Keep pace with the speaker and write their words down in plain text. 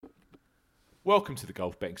Welcome to the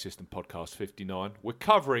Golf Betting System Podcast 59. We're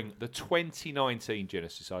covering the 2019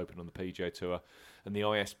 Genesis Open on the PGA Tour and the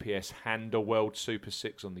ISPS Handle World Super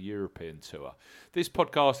 6 on the European Tour. This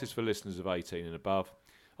podcast is for listeners of 18 and above.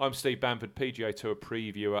 I'm Steve Bamford, PGA Tour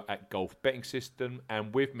previewer at Golf Betting System,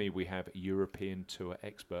 and with me we have European Tour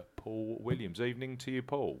expert Paul Williams. Evening to you,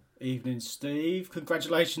 Paul. Evening, Steve.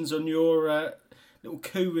 Congratulations on your little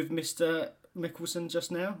coup with Mr. Mickelson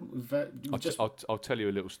just now. I'll tell you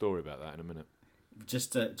a little story about that in a minute.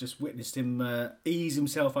 Just witnessed him ease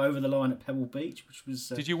himself over the line at Pebble Beach, which was.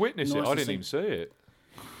 Did you witness it? I didn't even see it.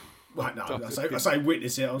 Well, no, I say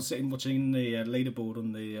witness it. I was sitting watching the leaderboard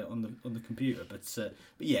on the computer, but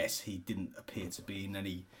yes, he didn't appear to be in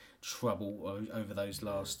any trouble over those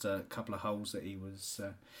last couple of holes that he was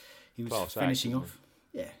finishing off.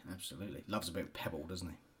 Yeah, absolutely. Loves a bit of Pebble, doesn't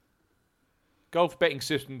he?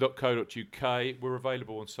 golfbettingsystem.co.uk. We're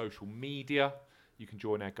available on social media. You can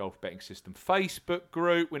join our Golf Betting System Facebook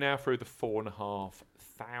group. We're now through the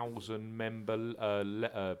 4,500 member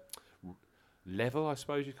level, I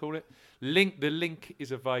suppose you call it. The link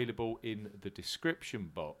is available in the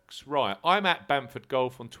description box. Right, I'm at Bamford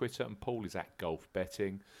Golf on Twitter and Paul is at Golf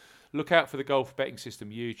Betting. Look out for the Golf Betting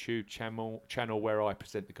System YouTube channel where I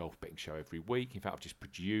present the Golf Betting Show every week. In fact, I've just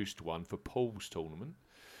produced one for Paul's tournament.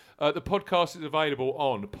 The podcast is available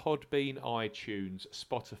on Podbean, iTunes,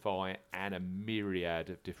 Spotify, and a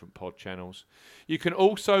myriad of different pod channels. You can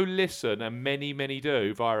also listen, and many, many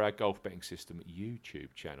do, via our Golf Betting System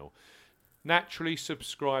YouTube channel. Naturally,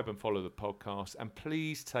 subscribe and follow the podcast, and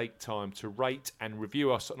please take time to rate and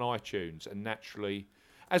review us on iTunes. And naturally,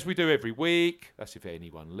 as we do every week, that's if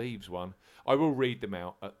anyone leaves one, I will read them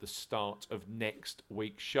out at the start of next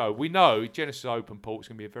week's show. We know Genesis Open, Paul, it's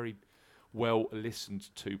going to be a very well listened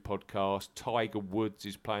to podcast. Tiger Woods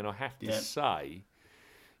is playing. I have to say,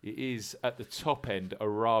 it is at the top end a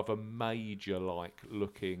rather major-like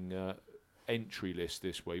looking entry list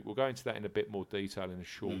this week. We'll go into that in a bit more detail in a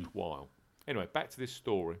short while. Anyway, back to this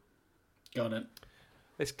story. Got it.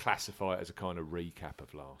 Let's classify it as a kind of recap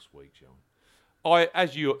of last week, shall we?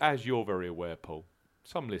 As you're very aware, Paul,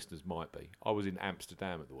 some listeners might be. I was in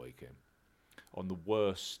Amsterdam at the weekend on the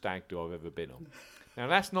worst stag do I've ever been on. Now,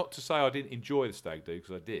 that's not to say I didn't enjoy the stag do,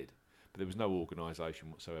 because I did, but there was no organisation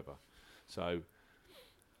whatsoever. So,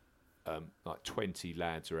 like 20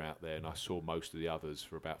 lads are out there, and I saw most of the others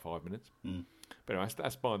for about 5 minutes. But anyway,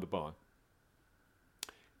 that's by the by.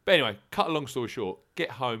 But anyway, cut a long story short,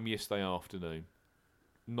 get home yesterday afternoon,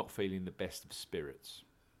 not feeling the best of spirits,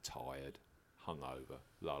 tired, hungover,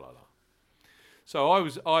 la la la. So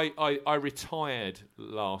I retired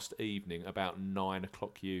last evening about 9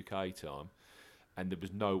 o'clock UK time, and there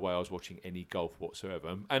was no way I was watching any golf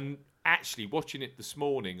whatsoever. And actually, watching it this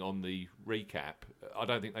morning on the recap, I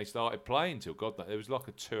don't think they started playing till God knows. There was like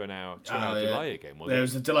a two hour delay again. There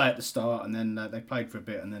was a delay at the start, and then they played for a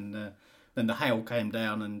bit, and then the hail came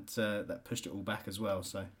down, and that pushed it all back as well.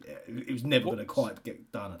 So it was never going to quite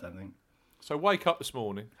get done, I don't think. So wake up this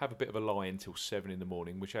morning, have a bit of a lie until 7 in the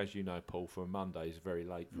morning, which, as you know, Paul, for a Monday is very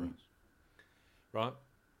late for us. Right?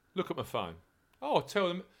 Look at my phone. Oh, I'll tell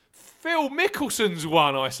them, Phil Mickelson's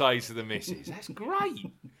won, I say to the missus. That's great.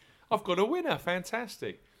 I've got a winner.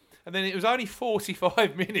 Fantastic. And then it was only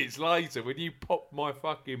 45 minutes later when you popped my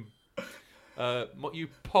fucking... you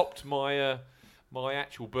popped my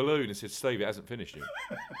actual balloon and said, Steve, it hasn't finished yet.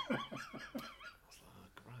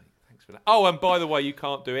 Oh, and by the way, you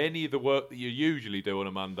can't do any of the work that you usually do on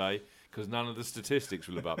a Monday because none of the statistics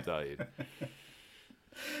will have updated.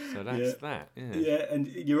 So that's that. Yeah, and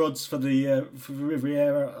your odds for the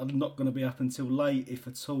Riviera are not going to be up until late, if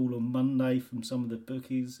at all, on Monday from some of the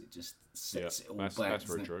bookies. It just sets it all back. That's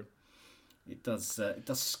very true. It does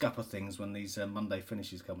scupper things when these Monday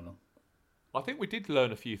finishes come along. I think we did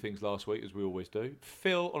learn a few things last week, as we always do.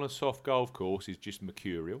 Phil on a soft golf course is just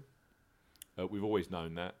mercurial. We've always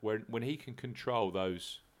known that. When he can control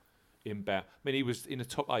those inbound... I mean, he was in the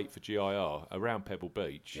top 8 for GIR around Pebble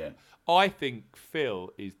Beach. Yeah. I think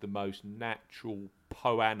Phil is the most natural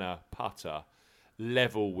Poana putter,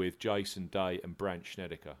 level with Jason Day and Brandt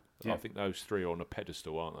Snedeker. Yeah. I think those three are on a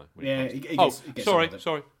pedestal, aren't they? He gets sorry.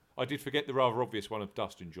 I did forget the rather obvious one of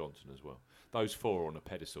Dustin Johnson as well. Those four are on a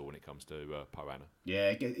pedestal when it comes to Poana.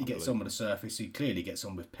 Yeah, he gets on with the surface. He clearly gets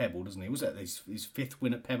on with Pebble, doesn't he? Was that his 5th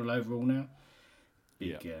win at Pebble overall now?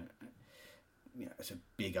 It's a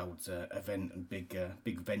big old event and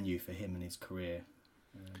big venue for him and his career.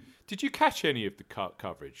 Did you catch any of the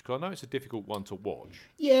coverage? Because I know it's a difficult one to watch.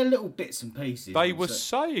 Yeah, little bits and pieces. They were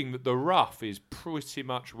saying that the rough is pretty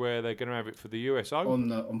much where they're going to have it for the US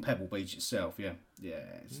Open. On Pebble Beach itself, yeah.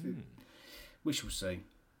 We shall see.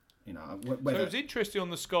 You know, So it was interesting on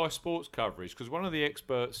the Sky Sports coverage because one of the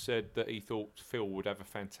experts said that he thought Phil would have a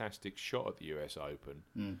fantastic shot at the US Open,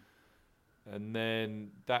 and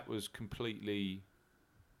then that was completely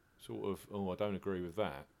sort of, I don't agree with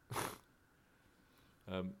that.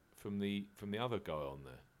 From the other guy on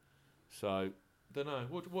there. So, don't know.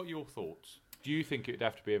 What are your thoughts? Do you think it'd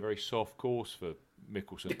have to be a very soft course for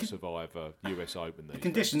Mickelson to survive a US Open? The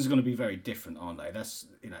conditions are going to be very different, aren't they? That's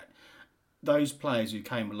those players who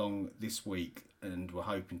came along this week and were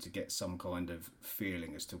hoping to get some kind of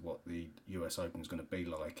feeling as to what the US Open is going to be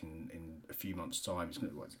like in a few months' time. It's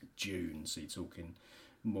going to be June, so you're talking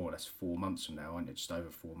more or less 4 months from now, aren't it? Just over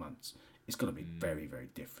 4 months. It's going to be very, very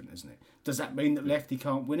different, isn't it? Does that mean that Lefty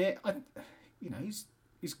can't win it?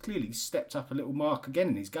 He's clearly stepped up a little mark again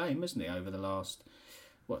in his game, hasn't he? Over the last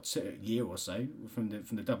year or so, from the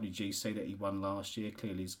WGC that he won last year,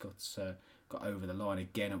 clearly he's got over the line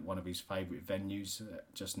again at one of his favourite venues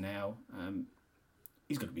just now.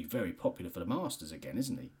 He's going to be very popular for the Masters again,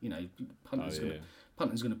 isn't he? Punter's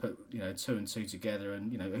going to put 2 and 2 together,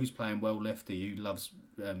 and who's playing well, Lefty, who loves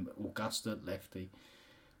Augusta, Lefty.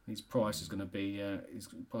 His price is going to be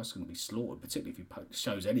slaughtered, particularly if he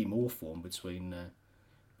shows any more form between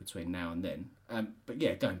now and then. But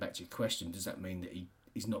yeah, going back to your question, does that mean that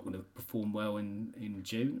he's not going to perform well in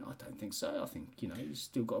June? I don't think so. I think he's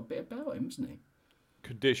still got a bit about him, hasn't he?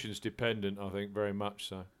 Conditions dependent, I think, very much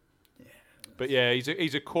so. Yeah. But yeah,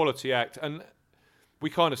 he's a quality act, and we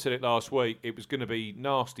kind of said it last week. It was going to be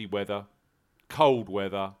nasty weather, cold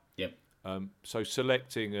weather. Yep. So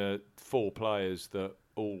selecting 4 players that.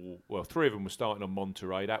 3 of them were starting on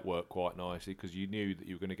Monterey. That worked quite nicely because you knew that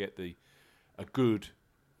you were going to get a good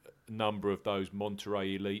number of those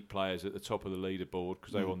Monterey elite players at the top of the leaderboard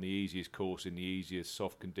because they were on the easiest course in the easiest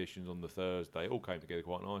soft conditions on the Thursday. It all came together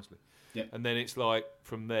quite nicely. Yep. And then it's like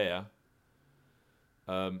from there,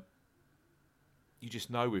 you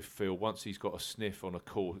just know with Phil, once he's got a sniff on a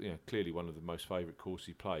course, clearly one of the most favourite courses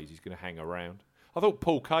he plays, he's going to hang around. I thought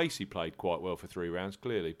Paul Casey played quite well for 3 rounds,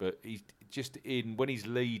 clearly, but he's just when he's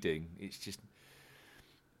leading, it's just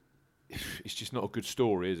not a good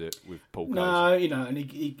story, is it, with Paul Casey? No, and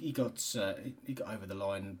he got over the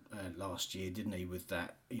line last year, didn't he, with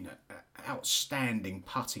that outstanding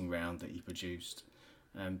putting round that he produced.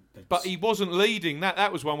 But he wasn't leading.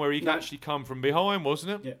 That was one where he could actually come from behind,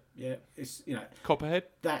 wasn't it? Yeah. It's Copperhead.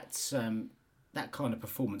 That's that kind of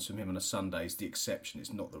performance from him on a Sunday is the exception.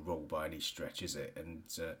 It's not the rule by any stretch, is it? And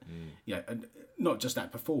and not just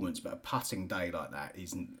that performance, but a putting day like that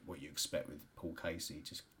isn't what you expect with Paul Casey. He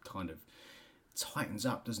just kind of tightens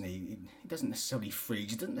up, doesn't he? He doesn't necessarily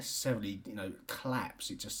freeze. He doesn't necessarily collapse.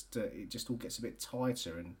 It just all gets a bit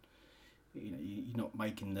tighter, and you're not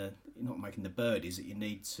making the birdies that you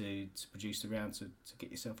need to produce the round to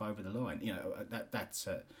get yourself over the line.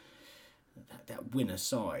 That winner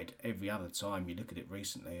side, every other time you look at it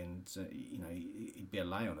recently, and he'd be a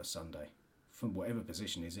lay on a Sunday from whatever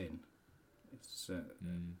position he's in. It's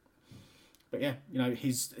but yeah,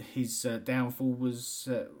 his downfall was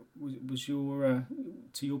your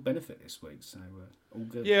to your benefit this week, so all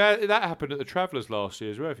good. Yeah, that happened at the Travellers last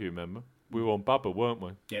year as well, if you remember. We were on Bubba, weren't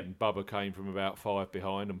we? Yep. And Bubba came from about 5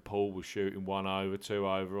 behind, and Paul was shooting 1 over, 2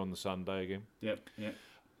 over on the Sunday again. Yep.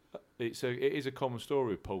 It is a common story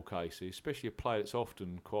with Paul Casey, especially a player that's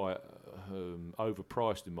often quite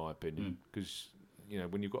overpriced, in my opinion. Because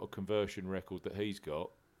when you've got a conversion record that he's got,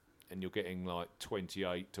 and you're getting like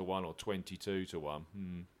 28 to 1 or 22 to 1,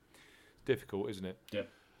 it's difficult, isn't it? Yep.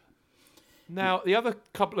 Now, the other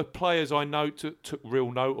couple of players I know took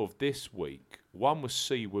real note of this week. One was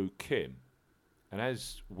Siwoo Kim. And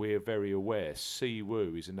as we're very aware,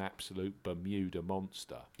 Siwoo is an absolute Bermuda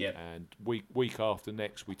monster. Yep. And week after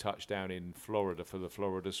next, we touch down in Florida for the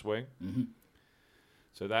Florida Swing. Mm-hmm.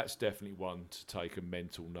 So that's definitely one to take a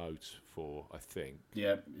mental note for, I think.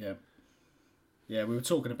 Yeah. We were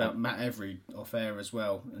talking about Matt Every off air as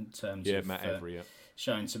well in terms of Matt Every,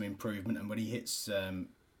 showing some improvement. And when he hits...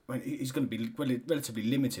 he's going to be relatively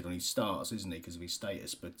limited on his starts, isn't he, because of his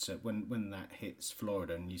status? But when that hits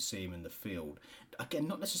Florida and you see him in the field, again,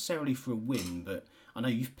 not necessarily for a win, but I know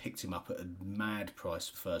you've picked him up at a mad price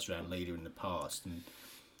for first round leader in the past. And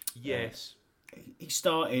yes, he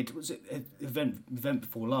started. Was it event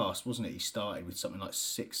before last? Wasn't it? He started with something like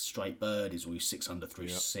 6 straight birdies, or he was 6 under through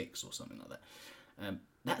 6 or something like that.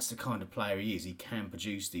 That's the kind of player he is. He can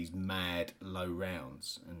produce these mad low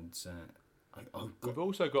rounds, and. We've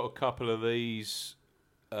also got a couple of these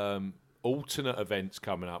alternate events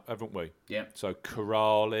coming up, haven't we? Yeah. So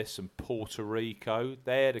Corrales and Puerto Rico,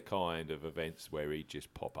 they're the kind of events where he'd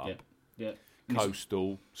just pop up. Yeah.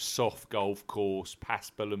 Coastal, soft golf course,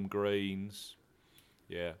 Paspalum greens.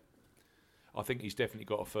 Yeah. I think he's definitely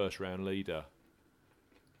got a first round leader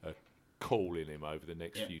call in him over the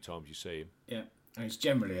next few times you see him. Yeah, and it's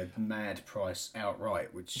generally a mad price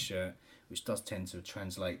outright, which does tend to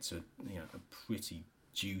translate to a pretty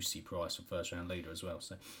juicy price for first round leader as well.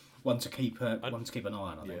 So one to keep an eye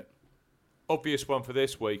on, I think. Obvious one for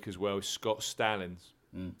this week as well is Scott Stallings,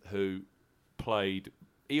 who played.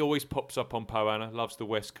 He always pops up on Poana, loves the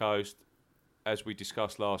West Coast. As we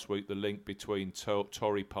discussed last week, the link between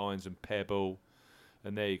Torrey Pines and Pebble.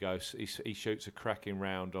 And there you go. He shoots a cracking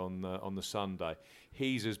round on the Sunday.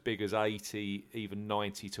 He's as big as 80, even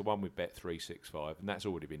 90 to 1 with Bet365, and that's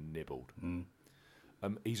already been nibbled.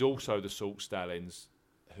 He's also the sort Stallings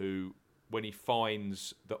who, when he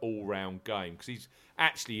finds the all-round game, because he's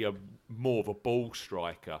actually more of a ball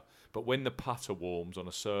striker, but when the putter warms on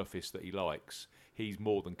a surface that he likes, he's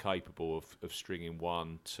more than capable of stringing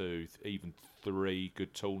 1, 2, even 3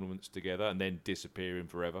 good tournaments together and then disappearing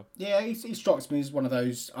forever. Yeah, he strikes me as one of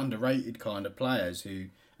those underrated kind of players who,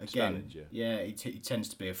 again, he tends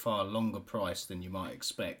to be a far longer price than you might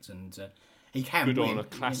expect, and he can good win. on a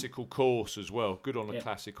classical course as well. Good on a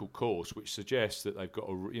classical course, which suggests that they've got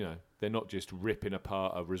they're not just ripping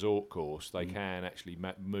apart a resort course. They can actually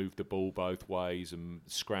move the ball both ways and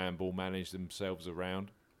scramble, manage themselves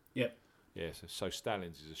around. Yep. Yeah, so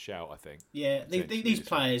Stallings is a shout, I think. Yeah, these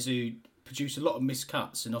players who produce a lot of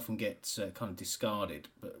miscuts and often get kind of discarded,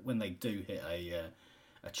 but when they do hit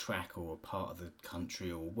a track or a part of the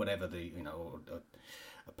country or whatever or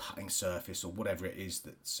a putting surface or whatever it is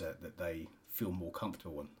that they feel more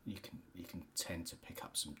comfortable on, you can tend to pick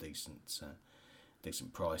up some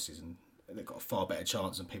decent prices, and they've got a far better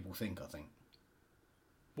chance than people think, I think.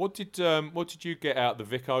 What did you get out of the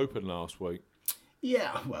Vic Open last week?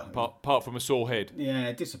 Yeah, well, apart from a sore head.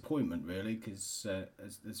 Yeah, disappointment really, because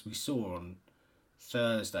as we saw on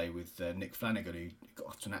Thursday with Nick Flanagan, who got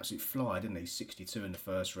off to an absolute fly, didn't he? 62 in the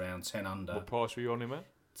first round, 10 under. What price were you on him at?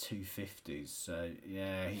 250s. So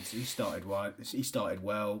yeah, he started well. He started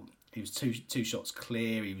well. He was two shots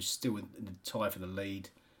clear. He was still in the tie for the lead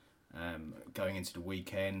going into the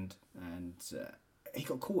weekend, and he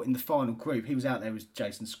got caught in the final group. He was out there with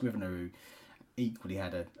Jason Scrivener, who equally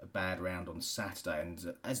had a bad round on Saturday,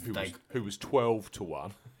 and who was 12 to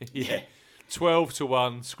 1. Yeah. 12 to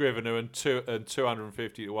 1 Scrivener and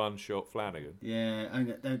 250 to 1 shot Flanagan. Yeah,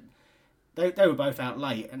 and they were both out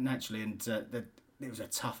late, and naturally, and it was a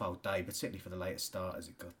tough old day, particularly for the later starters.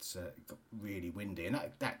 It got really windy, and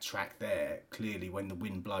that track there, clearly, when the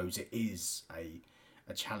wind blows, it is a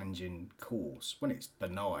challenging course. When it's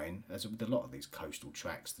benign, as with a lot of these coastal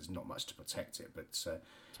tracks, there's not much to protect it, but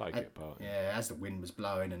take it apart. Yeah, as the wind was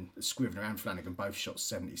blowing, and Scrivener and Flanagan both shot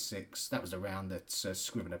 76. That was the round that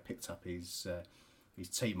Scrivener picked up his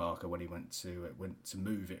tee marker when he went to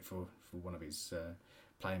move it for one of his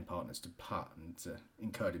playing partners to putt, and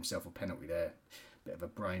incurred himself a penalty there. Bit of a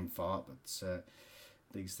brain fart, but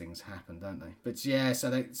these things happen, don't they? But yeah,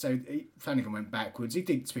 so Flanagan went backwards. He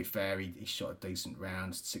did, to be fair, he shot a decent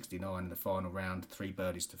round, 69 in the final round, 3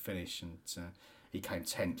 birdies to finish, and he came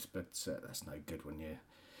 10th. But that's no good when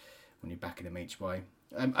you're backing him each way.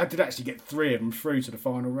 I did actually get 3 of them through to the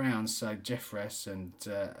final round. So Jeff Ress and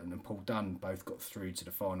Paul Dunn both got through to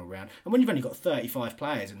the final round. And when you've only got 35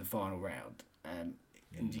 players in the final round, and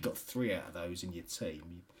you got 3 out of those in your team,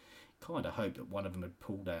 you kind of hope that one of them had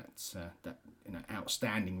pulled that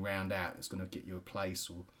outstanding round out that's going to get you a place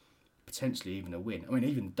or potentially even a win. I mean,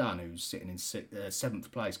 even Dunn, who's sitting in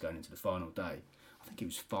 7th place going into the final day, I think he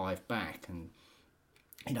was 5 back, and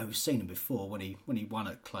we've seen him before when he won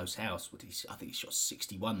at Close House. I think he shot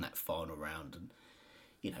 61 that final round, and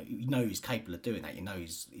you know he's capable of doing that. You know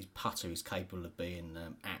his putter is capable of being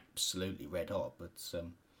absolutely red hot, but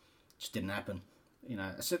just didn't happen.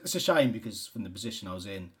 It's a shame, because from the position I was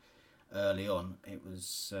in early on, it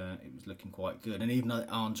was looking quite good, and even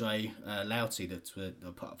Andre Lauti, that's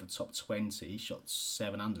part of the top 20, he shot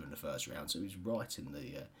 7 under in the first round, so he was right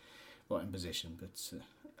in position. But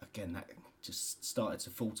again, that just started to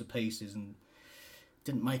fall to pieces and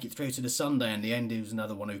didn't make it through to the Sunday. In the end, he was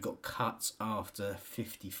another one who got cut after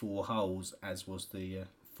 54 holes, as was the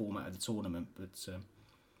format of the tournament.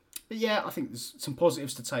 But yeah, I think there's some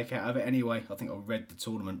positives to take out of it anyway. I think I read the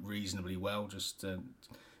tournament reasonably well, just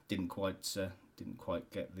didn't quite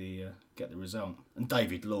get the result. And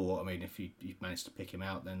David Law, I mean, if you managed to pick him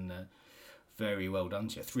out, then very well done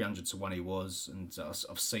to you. 300 to 1 he was, and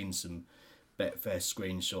I've seen some Betfair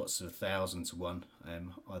screenshots of 1,000 to 1,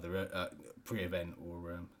 either pre-event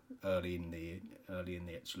or early in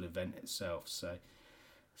the actual event itself. So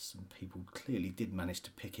some people clearly did manage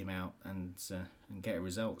to pick him out and get a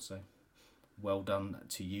result. So well done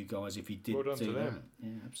to you guys if you did Well done do to that. them. Yeah,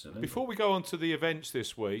 absolutely. Before we go on to the events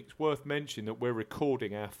this week, it's worth mentioning that we're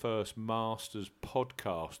recording our first Masters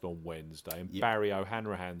podcast on Wednesday, and Barry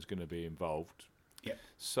O'Hanrahan's going to be involved. Yep.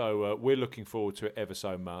 So we're looking forward to it ever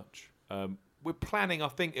so much. We're planning, I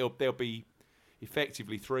think there'll be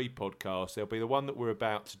effectively 3 podcasts. There'll be the one that we're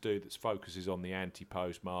about to do that focuses on the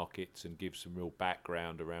anti-post markets and gives some real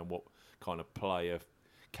background around what kind of player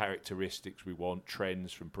characteristics we want,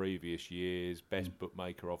 trends from previous years, best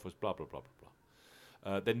bookmaker offers, blah blah blah blah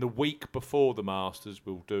blah. Then the week before the Masters,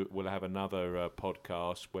 we'll have another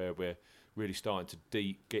podcast where we're really starting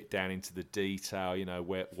to get down into the detail. You know,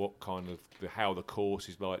 what kind of how the course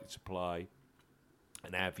is likely to play,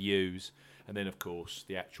 and our views. And then of course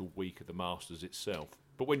the actual week of the Masters itself.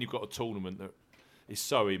 But when you've got a tournament that is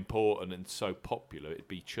so important and so popular, it'd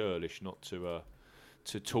be churlish not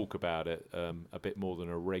to talk about it a bit more than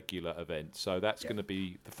a regular event. So that's going to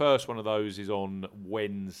be, the first one of those is on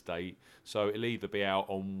Wednesday. So it'll either be out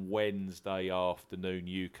on Wednesday afternoon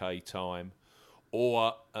UK time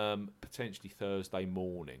or potentially Thursday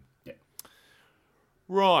morning. Yeah.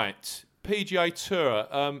 Right. PGA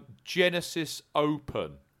Tour, Genesis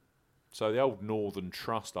Open. So the old Northern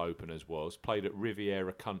Trust Open was played at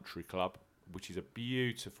Riviera Country Club, which is a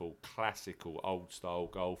beautiful, classical, old-style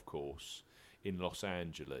golf course in Los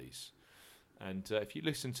Angeles. And if you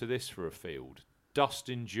listen to this for a field,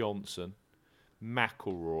 Dustin Johnson,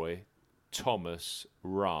 McIlroy, Thomas,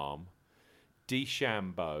 Rahm,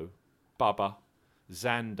 DeChambeau, Bubba,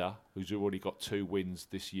 Xander, who's already got 2 wins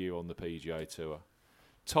this year on the PGA Tour,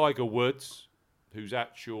 Tiger Woods, whose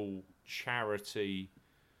actual charity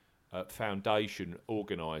foundation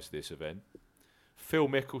organised this event, Phil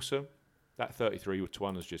Mickelson, that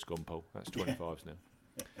 33-1 has just gone, Paul. That's 25s now.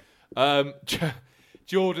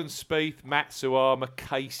 Jordan Spieth, Matsuyama,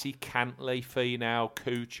 Casey, Cantley, Finau,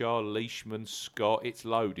 Kuchar, Leishman, Scott. It's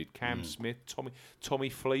loaded. Cam Smith, Tommy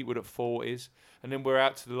Fleetwood at 40s, and then we're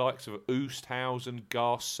out to the likes of Oosthausen,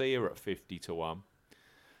 Garcia at 50-1.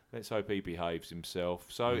 Let's hope he behaves himself.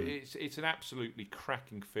 So it's an absolutely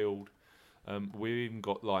cracking field. We've even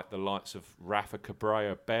got like the likes of Rafa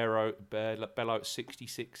Cabrera, Bello at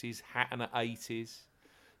 66s, Hatton at 80s.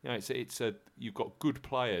 You know, you've got good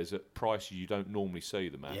players at prices you don't normally see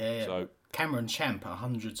them at. Yeah. So Cameron Champ at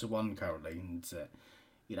 100-1 currently, and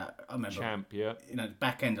I remember Champ, yeah.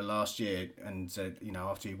 Back end of last year, and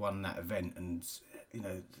after he won that event, and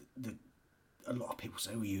a lot of people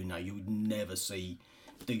say, well, you would never see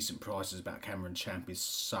decent prices about Cameron Champ. Is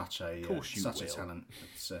such a talent.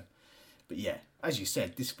 But yeah, as you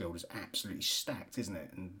said, this field is absolutely stacked, isn't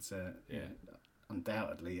it? And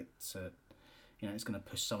undoubtedly, it's going to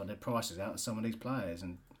push some of their prices out of some of these players.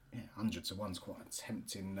 And 100-1's quite a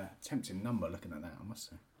tempting number. Looking at that, I must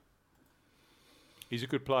say. He's a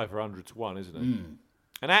good player for 100-1, isn't he?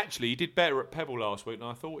 And actually, he did better at Pebble last week than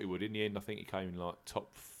I thought he would. In the end, I think he came in like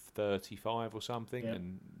top 35 or something. Yeah.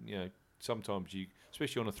 And sometimes you,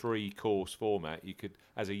 especially on a 3-course format, you could,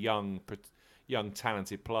 as a young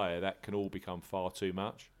talented player, that can all become far too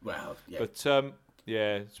much. Well, yeah. But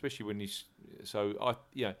especially when he's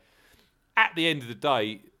at the end of the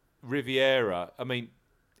day, Riviera, I mean,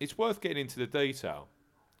 it's worth getting into the detail.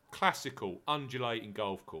 Classical, undulating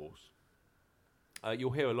golf course.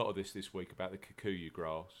 You'll hear a lot of this week about the Kikuyu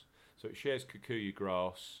grass. So it shares Kikuyu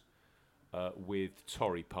grass with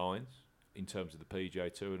Torrey Pines in terms of the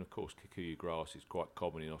PGA Tour, and of course Kikuyu grass is quite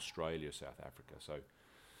common in Australia, South Africa. So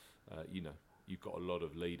you've got a lot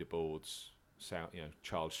of leaderboards.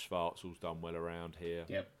 Charles Schwartzel's done well around here.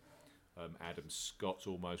 Yep. Adam Scott's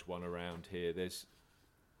almost won around here. There's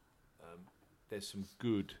some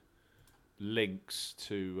good links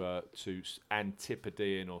to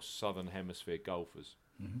Antipodean or Southern Hemisphere golfers.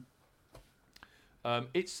 Mm-hmm.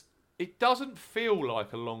 It doesn't feel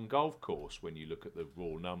like a long golf course when you look at the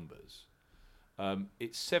raw numbers.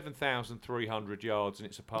 It's 7,300 yards and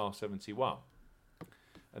it's a par 71.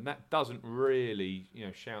 And that doesn't really,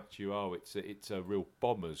 shout to you, it's a real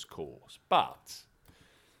bomber's course. But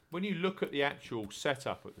when you look at the actual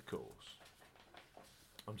setup of the course,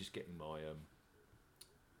 I'm just getting my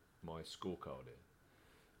scorecard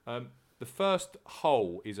here. The first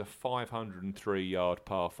hole is a 503-yard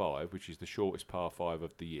par 5, which is the shortest par 5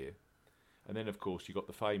 of the year. And then, of course, you've got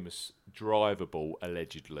the famous drivable,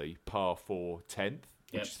 allegedly, par 4 10th,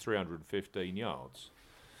 which is 315 yards.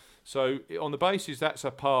 So on the basis that's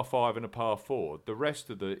a par 5 and a par 4, the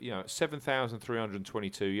rest of the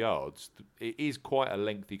 7,322 yards, it is quite a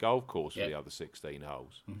lengthy golf course for the other 16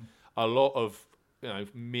 holes. Mm-hmm. A lot of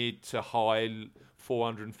mid to high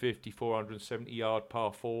 450, 470 yard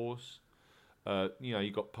par 4s,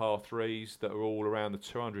 You've got par threes that are all around the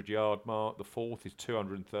 200-yard mark. The fourth is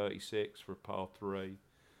 236 for a par three.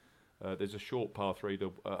 There's a short par three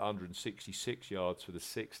to 166 yards for the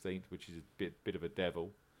 16th, which is a bit of a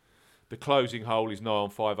devil. The closing hole is nigh on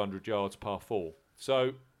 500 yards, par four.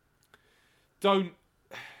 So, I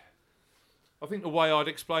think the way I'd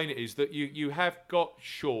explain it is that you have got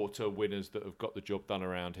shorter winners that have got the job done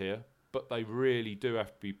around here, but they really do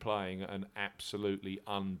have to be playing at an absolutely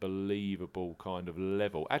unbelievable kind of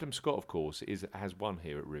level. Adam Scott, of course, has won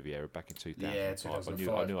here at Riviera back in 2005. Yeah,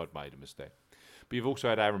 2005. I knew I'd made a mistake. But you've also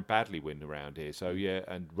had Aaron Badley win around here, so yeah,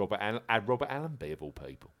 and Robert Allenby of all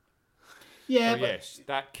people. Yeah, so yes,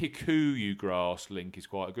 that Kikuyu grass link is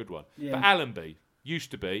quite a good one. Yeah. But Allenby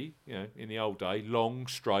used to be, in the old day, long,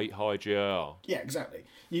 straight, high GR. Yeah, exactly.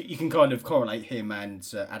 You can kind of correlate him and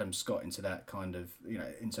Adam Scott into that kind of,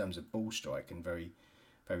 in terms of ball strike, and very,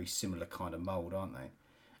 very similar kind of mould, aren't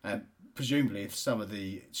they? Presumably, if some of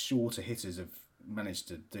the shorter hitters have managed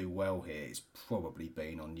to do well here, it's probably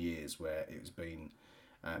been on years where it's been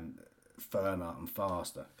firmer and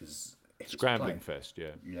faster, because Scrambling fest,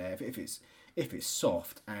 yeah. Yeah, if it's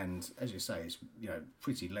soft and, as you say, it's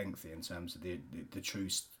pretty lengthy in terms of the true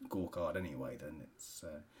scorecard anyway, then it's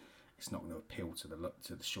not going to appeal to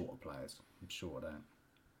the shorter players. I'm sure of that.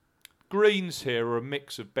 Greens here are a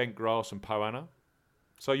mix of bent grass and Poana.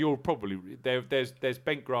 So you're probably there's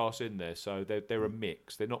bent grass in there, so they're a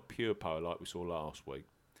mix. They're not pure Poa like we saw last week,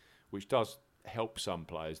 which does help some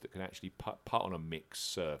players that can actually putt on a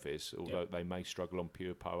mixed surface, although they may struggle on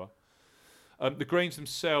pure Poa. The greens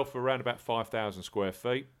themselves are around about 5,000 square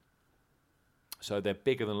feet, so they're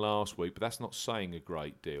bigger than last week, but that's not saying a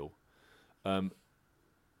great deal. The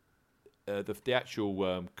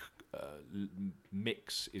actual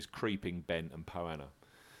mix is creeping bent and Poana.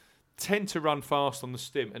 Tend to run fast on the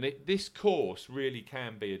stim, and this course really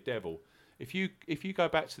can be a devil. If you go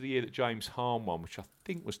back to the year that James Hahn won, which I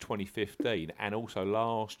think was 2015, and also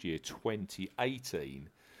last year 2018,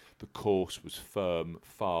 the course was firm,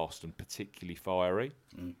 fast, and particularly fiery.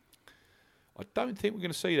 I don't think we're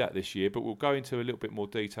going to see that this year, but we'll go into a little bit more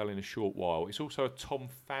detail in a short while. It's also a Tom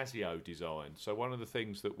Fazio design. So one of the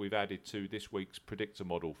things that we've added to this week's predictor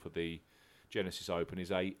model for the Genesis Open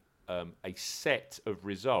is a set of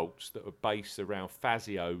results that are based around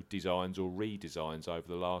Fazio designs or redesigns over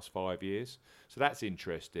the last 5 years. So that's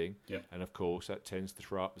interesting. Yep. And of course, that tends to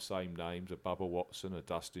throw up the same names, a Bubba Watson, a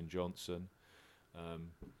Dustin Johnson.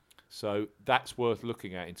 So that's worth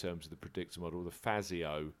looking at in terms of the predictor model, the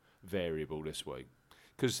Fazio variable this week.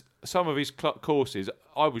 Because some of his courses,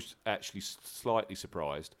 I was actually slightly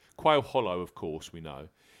surprised. Quail Hollow, of course, we know.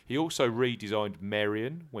 He also redesigned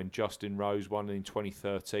Merion when Justin Rose won in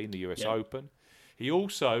 2013, the US Open. He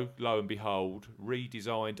also, lo and behold,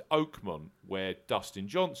 redesigned Oakmont, where Dustin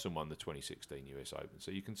Johnson won the 2016 US Open.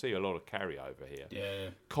 So you can see a lot of carryover here. Yeah.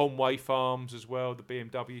 Conway Farms as well, the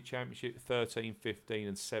BMW Championship, 13, 15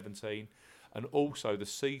 and 17. And also the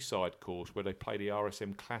Seaside course, where they play the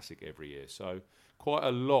RSM Classic every year. So quite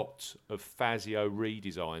a lot of Fazio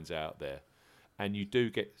redesigns out there. And you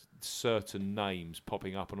do get certain names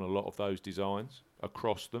popping up on a lot of those designs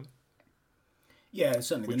across them. Yeah,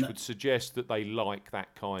 certainly. Which would suggest that they like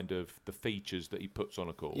that kind of the features that he puts on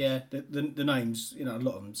a course. Yeah, the names, a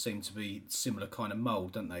lot of them seem to be similar kind of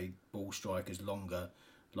mould, don't they? Ball strikers, longer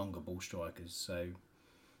ball strikers. So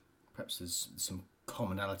perhaps there's some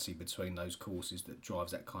commonality between those courses that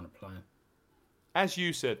drives that kind of player. As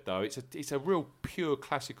you said, though, it's a real pure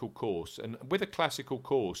classical course, and with a classical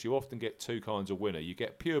course, you often get two kinds of winner. You get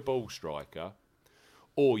a pure ball striker,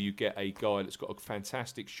 or you get a guy that's got a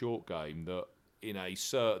fantastic short game that, in a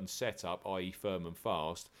certain setup, i.e., firm and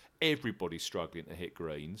fast, everybody's struggling to hit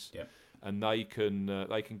greens, and they can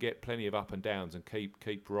get plenty of up and downs and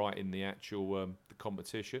keep right in the actual the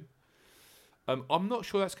competition. I'm not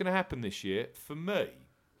sure that's going to happen this year. For me,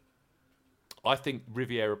 I think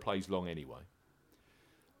Riviera plays long anyway.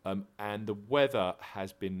 And the weather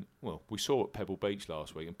has been, we saw at Pebble Beach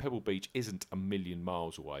last week, and Pebble Beach isn't a million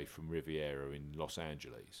miles away from Riviera in Los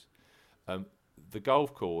Angeles. The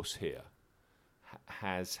golf course here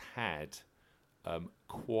has had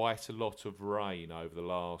quite a lot of rain over the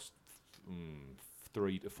last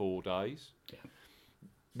 3 to 4 days. Yeah.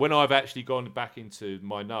 When I've actually gone back into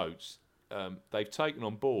my notes, they've taken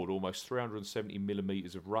on board almost 370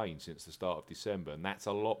 millimetres of rain since the start of December, and that's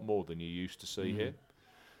a lot more than you used to see here.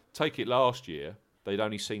 Take it last year, they'd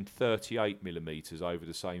only seen 38 millimetres over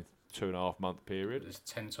the same 2.5 month period. It's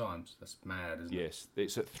 10 times. That's mad, isn't it? Yes,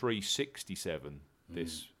 it's at 367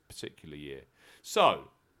 this particular year. So,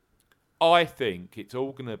 I think it's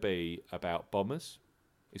all going to be about bombers.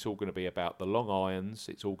 It's all going to be about the long irons.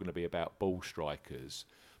 It's all going to be about ball strikers.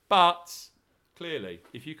 But clearly,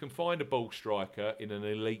 if you can find a ball striker in an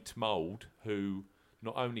elite mould who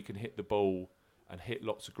not only can hit the ball and hit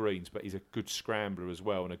lots of greens, but he's a good scrambler as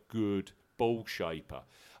well and a good ball shaper.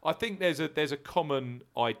 I think there's a common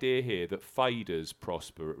idea here that faders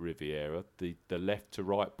prosper at Riviera, the left to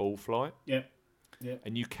right ball flight. Yeah.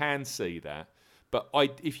 And you can see that. But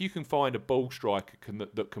if you can find a ball striker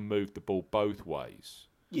that can move the ball both ways.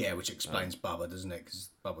 Yeah, which explains Bubba, doesn't it? Because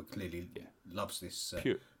Bubba clearly loves this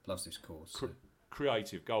course.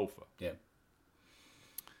 Creative golfer. Yeah.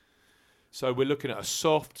 So we're looking at a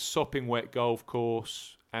soft, sopping wet golf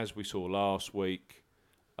course, as we saw last week.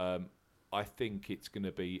 I think it's going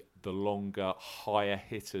to be the longer, higher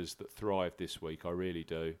hitters that thrive this week. I really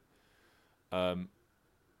do. And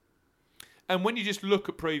when you just look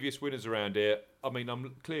at previous winners around here, I mean,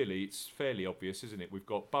 clearly it's fairly obvious, isn't it? We've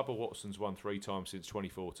got Bubba Watson's won 3 times since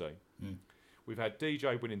 2014. We've had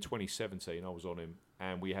DJ win in 2017. I was on him.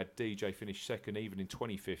 And we had DJ finish second even in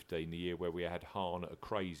 2015, the year where we had Hahn at a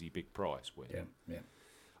crazy big price win. Yeah.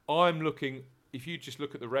 I'm looking, if you just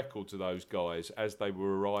look at the records of those guys as they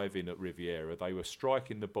were arriving at Riviera, they were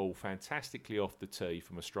striking the ball fantastically off the tee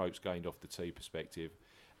from a strokes gained off the tee perspective.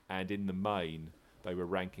 And in the main, they were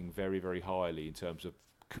ranking very, very highly in terms of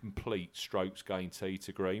complete strokes gained tee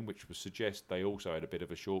to green, which would suggest they also had a bit of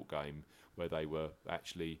a short game where they were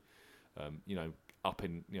actually, up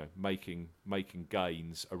in, making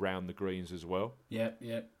gains around the greens as well. Yeah,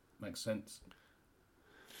 makes sense.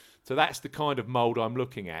 So that's the kind of mould I'm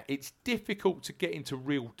looking at. It's difficult to get into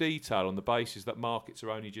real detail on the basis that markets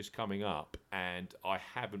are only just coming up, and I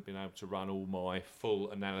haven't been able to run all my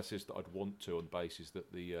full analysis that I'd want to on the basis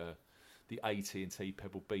that the AT&T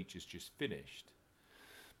Pebble Beach has just finished.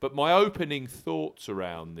 But my opening thoughts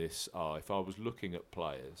around this are, if I was looking at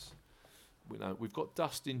players, we've got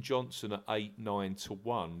Dustin Johnson at 8-9 to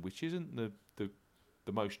 1, which isn't the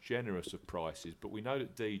most generous of prices, but we know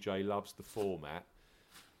that DJ loves the format.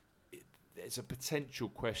 There's a potential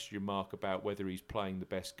question mark about whether he's playing the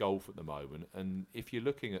best golf at the moment. And if you're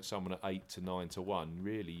looking at someone at 8 to 9 to 1,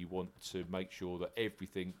 really you want to make sure that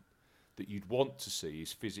everything that you'd want to see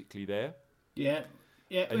is physically there. Yeah.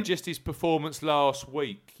 And just his performance last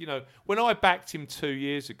week, when I backed him 2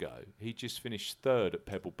 years ago, he just finished third at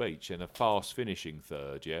Pebble Beach and a fast finishing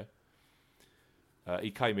third, yeah? He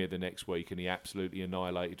came here the next week and he absolutely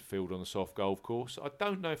annihilated the field on a soft golf course. I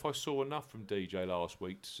don't know if I saw enough from DJ last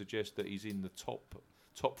week to suggest that he's in the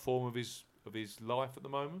top form of his life at the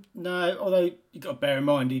moment. No, although you've got to bear in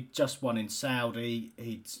mind he just won in Saudi.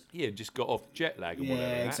 Just got off jet lag and whatever.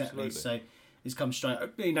 Yeah, exactly. Absolutely. So he's come straight.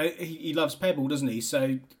 He loves Pebble, doesn't he?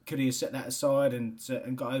 So could he have set that aside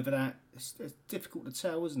and got over that? It's difficult to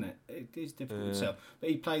tell, isn't it? It is difficult to tell. But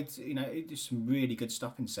he played, he did some really good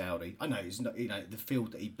stuff in Saudi. I know it's not, the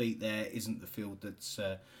field that he beat there isn't the field that's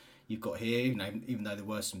you've got here. Even though there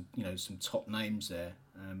were some, some top names there.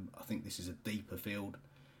 I think this is a deeper field.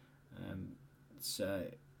 It's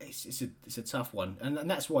a tough one, and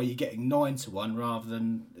that's why you're getting 9 to 1 rather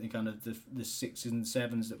than kind of the 6s and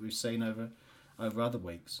 7s that we've seen over other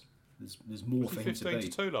weeks. There's more for him to beat.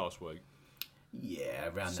 15 to 2 last week. Yeah,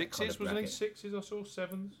 around sixes, that kind of bracket. Wasn't he? 6s, I saw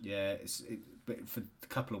 7s. Yeah, but for a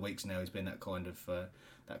couple of weeks now, he's been that kind of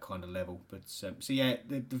level. But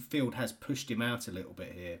the field has pushed him out a little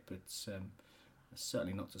bit here. But that's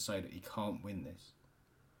certainly not to say that he can't win this.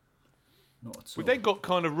 Not at all. We then got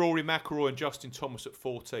kind of Rory McIlroy and Justin Thomas at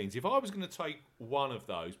 14s. If I was going to take one of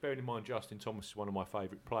those, bearing in mind Justin Thomas is one of my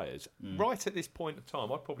favourite players, right at this point of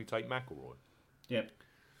time, I'd probably take McIlroy. Yep.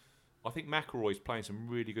 I think McIlroy's playing some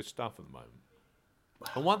really good stuff at the moment.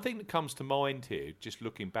 And one thing that comes to mind here, just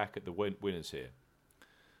looking back at the winners here,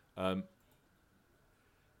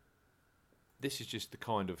 this is just the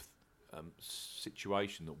kind of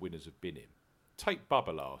situation that winners have been in. Take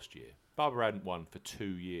Bubba last year. Bubba hadn't won for 2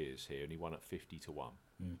 years here, and he won at 50 to 1.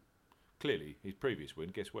 Clearly, his previous win,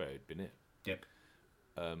 guess where he'd been it? Yep.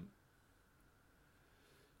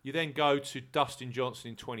 You then go to Dustin Johnson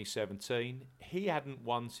in 2017. He hadn't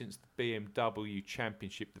won since the BMW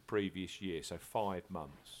Championship the previous year, so 5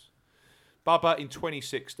 months. Bubba in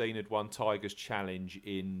 2016 had won Tiger's Challenge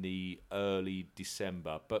in the early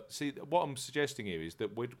December. But see, what I'm suggesting here is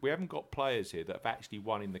that we haven't got players here that have actually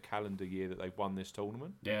won in the calendar year that they've won this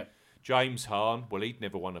tournament. Yeah. James Hahn, well, he'd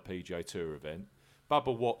never won a PGA Tour event.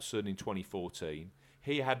 Bubba Watson in 2014.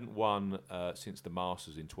 He hadn't won since the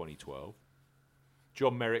Masters in 2012.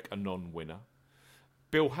 John Merrick, a non-winner.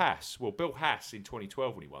 Bill Haas in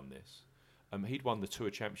 2012 when he won this, he'd won the Tour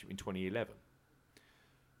Championship in 2011.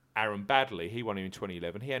 Aaron Baddeley, he won it in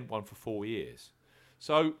 2011. He hadn't won for 4 years.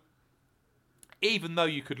 So even though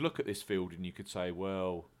you could look at this field and you could say,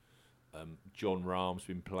 well, John Rahm's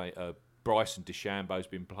been playing, Bryson DeChambeau's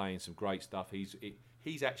been playing some great stuff.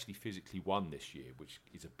 He's actually physically won this year, which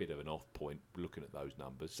is a bit of an off point looking at those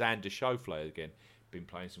numbers. Xander Schauffele, again, been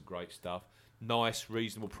playing some great stuff. Nice,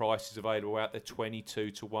 reasonable prices available out there,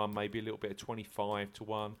 22 to 1, maybe a little bit of 25 to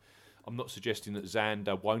 1. I'm not suggesting that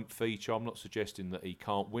Xander won't feature. I'm not suggesting that he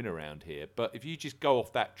can't win around here. But if you just go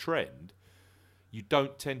off that trend, you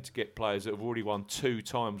don't tend to get players that have already won 2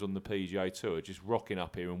 times on the PGA Tour just rocking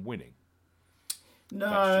up here and winning.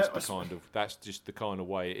 No, that's just the kind of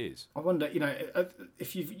way it is. I wonder,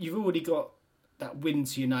 if you've already got that win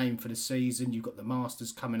to your name for the season, you've got the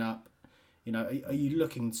Masters coming up. Are you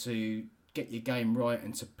looking to get your game right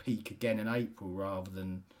and to peak again in April rather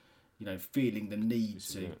than, feeling the need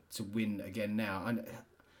to win again now? And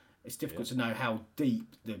it's difficult to know how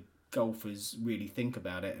deep the golfers really think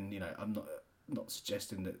about it. And I'm not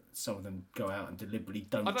suggesting that some of them go out and deliberately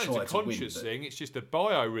don't try to win. It's a conscious thing. It's just a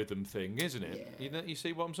biorhythm thing, isn't it? Yeah. You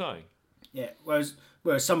see what I'm saying? Yeah. Whereas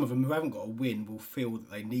some of them who haven't got a win will feel that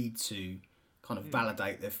they need to kind of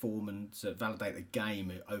validate their form and to validate the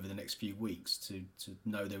game over the next few weeks to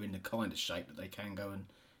know they're in the kind of shape that they can go and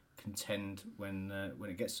contend when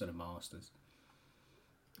it gets to the Masters.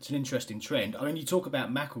 It's an interesting trend. I mean, you talk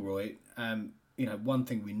about McIlroy. One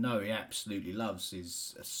thing we know he absolutely loves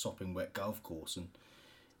is a sopping wet golf course, and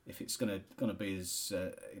if it's gonna be as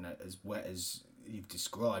as wet as you've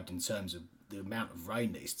described in terms of the amount of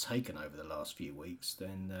rain that it's taken over the last few weeks,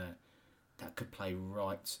 then that could play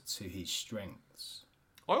right to his strengths.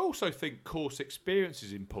 I also think course experience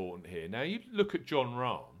is important here. Now, you look at Jon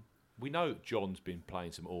Rahm. We know that John's been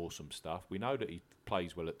playing some awesome stuff. We know that he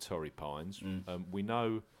plays well at Torrey Pines. We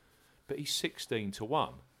know, but he's 16 to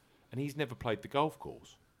 1. And he's never played the golf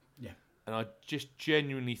course. Yeah. And I just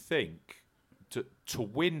genuinely think to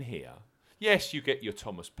win here, yes, you get your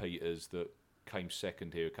Thomas Pieters that came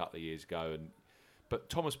second here a couple of years ago, but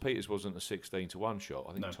Thomas Pieters wasn't a 16 to 1 shot.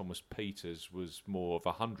 I think Thomas Pieters was more of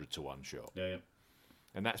a 100 to 1 shot. Yeah.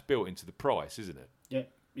 And that's built into the price, isn't it? Yeah.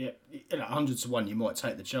 100 to 1, you might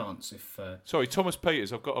take the chance if. Sorry, Thomas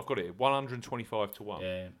Pieters. I've got it. 125 to 1.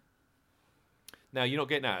 Yeah. Now, you're not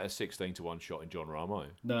getting that at a 16 to 1 shot in Jon Rahm, are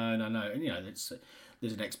you? No. And,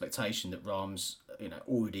 there's an expectation that Rahm's,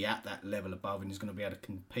 already at that level above and is going to be able to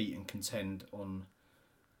compete and contend on,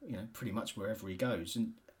 pretty much wherever he goes.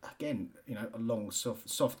 And again, a long,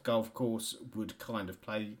 soft golf course would kind of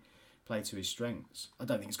play to his strengths. I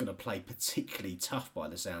don't think it's going to play particularly tough by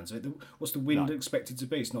the sounds of it. What's the wind expected to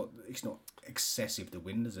be? It's not excessive, the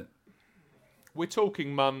wind, is it? We're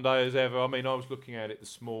talking Monday as ever. I mean, I was looking at it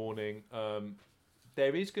this morning.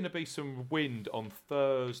 There is going to be some wind on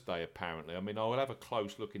Thursday, apparently. I mean, I will have a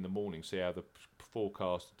close look in the morning, see how the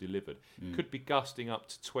forecast delivered. Could be gusting up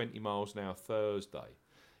to 20 miles an hour Thursday.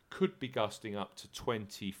 Could be gusting up to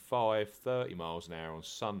 25, 30 miles an hour on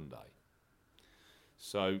Sunday.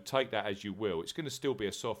 So take that as you will. It's going to still be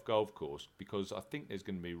a soft golf course because I think there's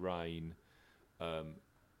going to be rain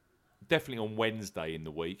definitely on Wednesday in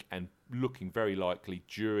the week and looking very likely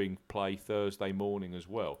during play Thursday morning as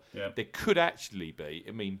well. Yeah. There could actually be,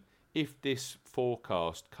 I mean, if this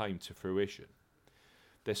forecast came to fruition,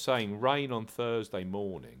 they're saying rain on Thursday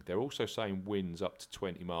morning. They're also saying winds up to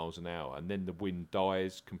 20 miles an hour and then the wind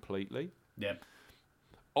dies completely. Yeah.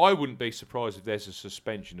 I wouldn't be surprised if there's a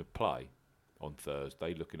suspension of play on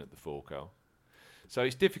Thursday, looking at the forecast. So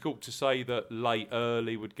it's difficult to say that late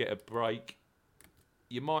early would get a break.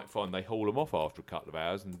 You might find they haul them off after a couple of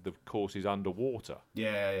hours and the course is underwater.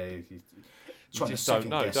 Yeah. You just don't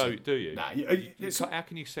know, do you? Nah, how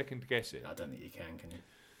can you second guess it? I don't think you can you?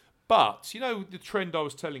 But, the trend I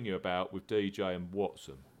was telling you about with DJ and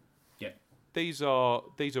Watson. Yeah. These are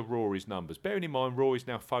Rory's numbers. Bearing in mind, Rory's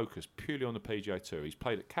now focused purely on the PGA Tour. He's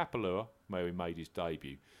played at Kapalua, where he made his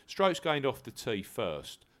debut. Strokes gained off the tee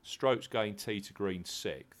first. Strokes gained tee to green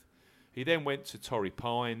sixth. He then went to Torrey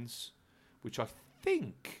Pines, which I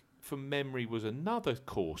think, from memory, was another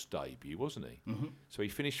course debut, wasn't he? Mm-hmm. So he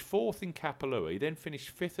finished fourth in Kapalua. He then finished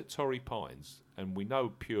fifth at Torrey Pines. And we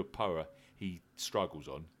know Pure Poa he struggles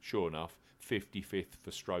on, sure enough, 55th for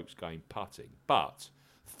strokes gained putting. But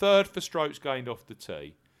third for strokes gained off the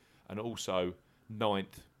tee and also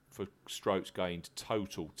ninth for strokes gained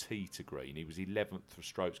total tee to green. He was 11th for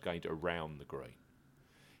strokes gained around the green.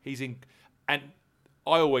 And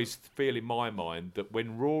I always feel in my mind that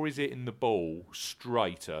when Rory's hitting the ball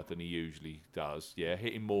straighter than he usually does,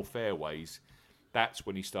 hitting more fairways, that's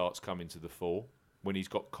when he starts coming to the fore, when he's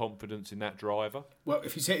got confidence in that driver. Well,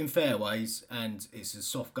 if he's hitting fairways and it's a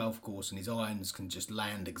soft golf course and his irons can just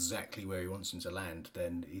land exactly where he wants them to land,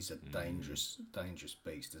 then he's a dangerous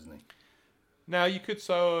beast, isn't he? Now, you could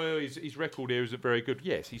say, oh, his record here isn't very good.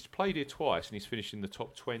 Yes, he's played here twice and he's finished in the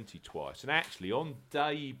top 20 twice. And actually, on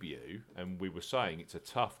debut, and we were saying it's a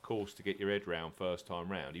tough course to get your head round first time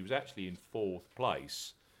round, he was actually in 4th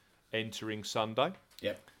place entering Sunday.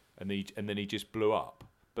 Yep. And then he just blew up.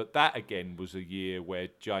 But that, again, was a year where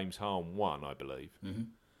James Hahn won, I believe. Mm-hmm.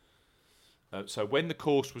 So when the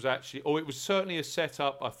course was actually, it was certainly a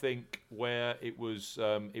setup, I think, where it was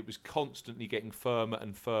constantly getting firmer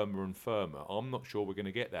and firmer and firmer. I'm not sure we're going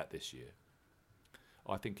to get that this year.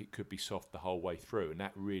 I think it could be soft the whole way through, and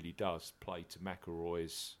that really does play to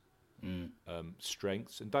McIlroy's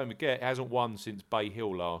strengths. And don't forget, it hasn't won since Bay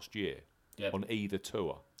Hill last year on either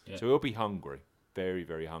tour. Yep. So he'll be hungry, very,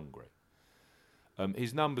 very hungry.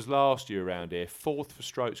 His numbers last year around here, 4th for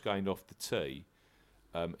strokes gained off the tee.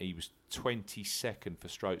 He was 22nd for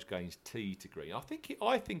strokes gained tee to green.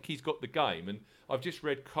 I think he's got the game, and I've just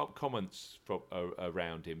read comments from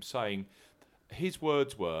around him saying his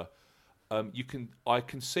words were, I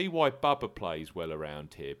can see why Bubba plays well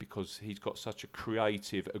around here because he's got such a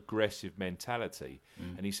creative, aggressive mentality.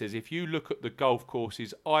 And he says if you look at the golf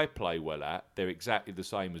courses I play well at, they're exactly the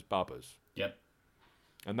same as Bubba's. Yep.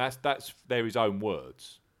 And they're his own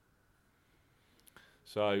words.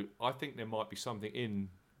 So I think there might be something in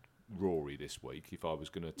Rory this week if I was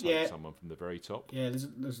going to take someone from the very top. Yeah,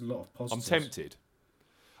 there's a lot of positives. I'm tempted.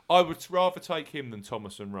 I would rather take him than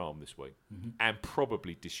Thomas and Rahm this week. And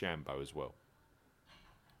probably DeChambeau as well.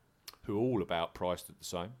 Who are all about priced at the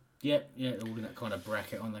same. Yeah, all in that kind of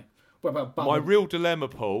bracket, aren't they? What about Bubba? My real dilemma,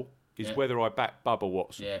 Paul, is whether I back Bubba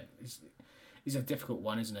Watson. Yeah, he's a difficult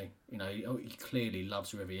one, isn't he? You know, he clearly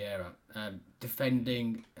loves Riviera.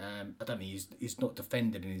 Defending, I don't think he's not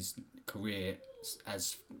defended in his career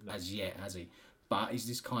as yet, has he? But he's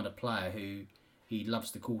this kind of player who he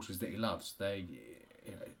loves the courses that he loves.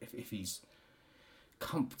 If he's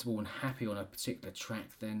comfortable and happy on a particular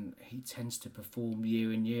track, then he tends to perform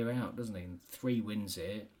year in, year out, doesn't he? And 3 wins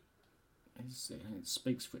here, it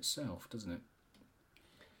speaks for itself, doesn't it?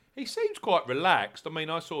 He seems quite relaxed. I mean,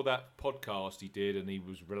 I saw that podcast he did and he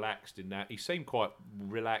was relaxed in that. He seemed quite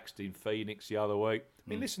relaxed in Phoenix the other week. I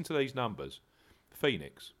mean, listen to these numbers.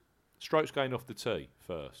 Phoenix, strokes gained off the tee,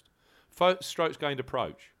 1st. Strokes gained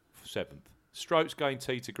approach, 7th. Strokes gained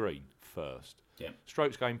tee to green, 1st. Yeah.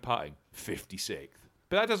 Strokes gained putting, 56th.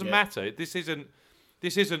 But that doesn't matter. This isn't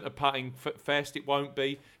a putting fest. It won't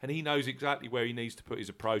be. And he knows exactly where he needs to put his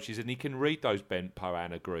approaches, and he can read those bent Poa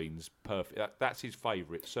greens perfect. That's his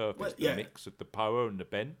favourite surface, the mix of the Poa and the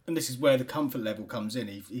bent. And this is where the comfort level comes in.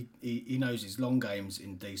 He knows his long game's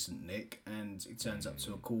in decent nick, and it turns up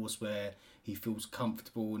to a course where he feels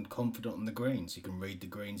comfortable and confident on the greens. He can read the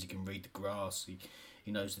greens. He can read the grass.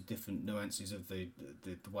 He knows the different nuances of the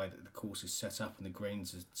way that the course is set up and the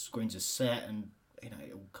greens are set, and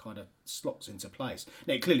it all kind of slots into place.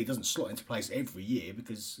 Now, it clearly doesn't slot into place every year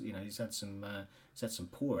because he's had some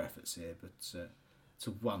poor efforts here, but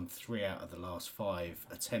to won 3 out of the last 5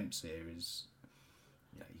 attempts here is,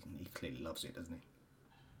 he clearly loves it, doesn't he?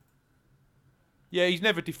 Yeah, he's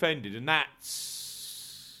never defended, and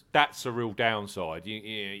that's a real downside.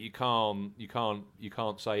 You can't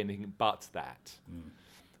say anything but that.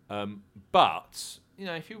 But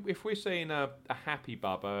if we're seeing a happy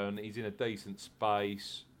Bubba and he's in a decent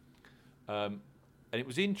space, and it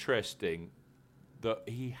was interesting that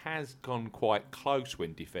he has gone quite close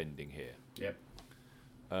when defending here. Yep.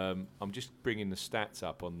 I'm just bringing the stats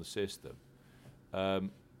up on the system.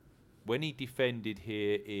 When he defended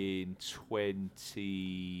here in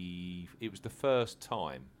it was the first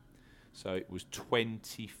time, so it was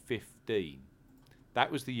 2015.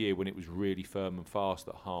 That was the year when it was really firm and fast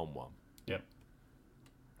that Hahn won. Yep.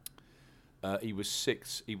 He was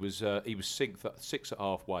 6th. He was 6th at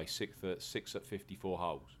halfway, 6th at 54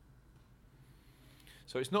 holes.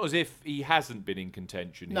 So it's not as if he hasn't been in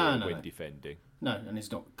contention when defending. No, and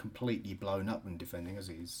he's not completely blown up when defending, has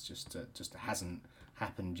he? It's just hasn't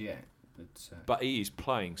happened yet. But he is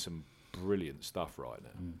playing some brilliant stuff right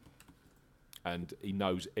now. And he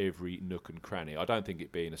knows every nook and cranny. I don't think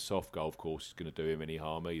it being a soft golf course is going to do him any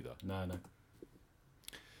harm either. No.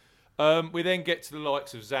 We then get to the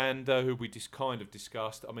likes of Xander, who we just kind of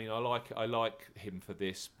discussed. I mean, I like him for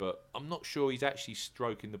this, but I'm not sure he's actually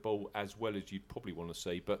stroking the ball as well as you'd probably want to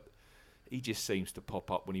see. But he just seems to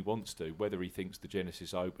pop up when he wants to. Whether he thinks the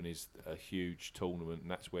Genesis Open is a huge tournament,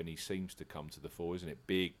 and that's when he seems to come to the fore, isn't it?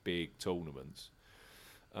 Big tournaments.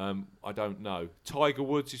 I don't know. Tiger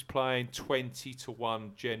Woods is playing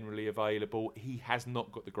 20-1, generally available. He has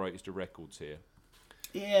not got the greatest of records here.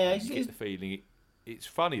 Yeah, you get the feeling it's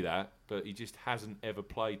funny but he just hasn't ever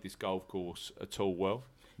played this golf course at all well.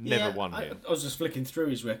 Never won here. I was just flicking through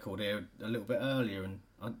his record here a little bit earlier, and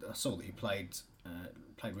I saw that he played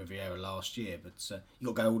Riviera last year, but you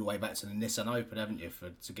got to go all the way back to the Nissan Open, haven't you,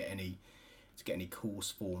 to get any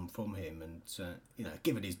course form from him? And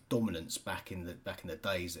given his dominance back in the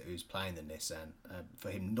days that he was playing the Nissan, for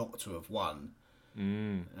him not to have won.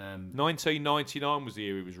 1999 was the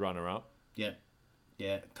year he was runner-up.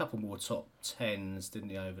 Yeah, a couple more top 10s, didn't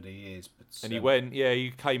he, over the years? But and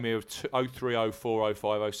he came here 03, 04,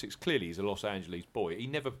 05, 06. Clearly, he's a Los Angeles boy. He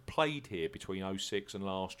never played here between 06 and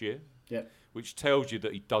last year. Yeah. Which tells you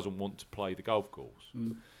that he doesn't want to play the golf course.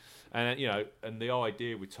 And and the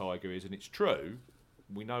idea with Tiger is, and it's true,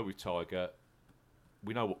 we know with Tiger,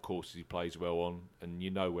 we know what courses he plays well on, and you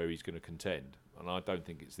know where he's going to contend. And I don't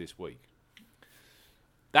think it's this week.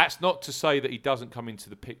 That's not to say that he doesn't come into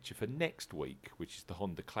the picture for next week, which is the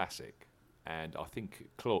Honda Classic. And I think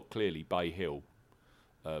clearly Bay Hill,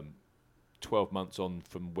 12 months on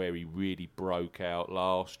from where he really broke out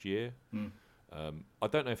last year. I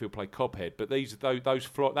don't know if he'll play Cobhead, but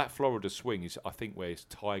that Florida swing is, I think, where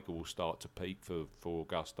Tiger will start to peak for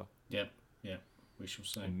Augusta. Yeah, we shall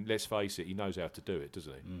see. And let's face it, he knows how to do it,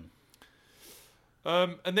 doesn't he?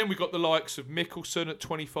 And then we've got the likes of Mickelson at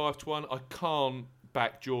 25-1. I can't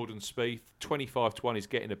back Jordan Spieth. 25-1 is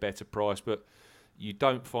getting a better price, but you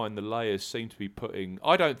don't find the layers seem to be putting...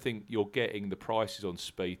 I don't think you're getting the prices on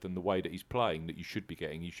Spieth and the way that he's playing that you should be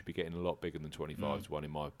getting. You should be getting a lot bigger than 25-1,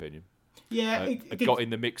 in my opinion. Yeah, got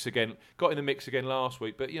in the mix again. Got in the mix again last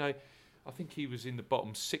week, but I think he was in the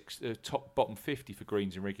bottom 50 for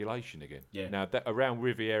greens in regulation again. Yeah. Now that around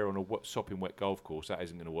Riviera on a sopping wet golf course, that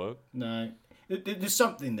isn't going to work. No, there's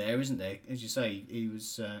something there, isn't there? As you say, he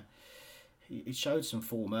was. He showed some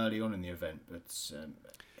form early on in the event, but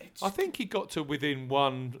I think he got to within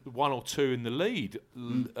one or two in the lead,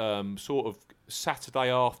 sort of Saturday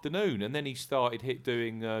afternoon, and then he started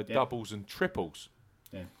doing doubles and triples.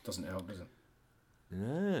 Yeah, doesn't help, does it?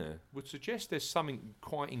 Yeah, would suggest there's something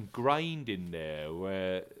quite ingrained in there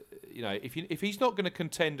where, if he's not going to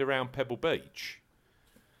contend around Pebble Beach,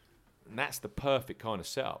 and that's the perfect kind of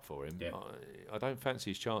setup for him. Yeah. I don't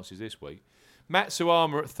fancy his chances this week.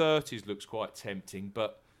 Matsuyama at 30s looks quite tempting,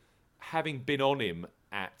 but having been on him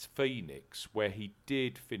at Phoenix, where he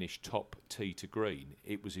did finish top tee to green,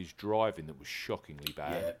 it was his driving that was shockingly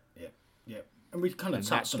bad. Yeah. And we've kind of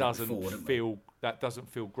touched on it before, didn't we? That doesn't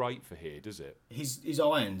feel great for here, does it? His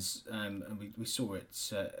irons, and we saw it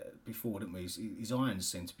before, didn't we? His irons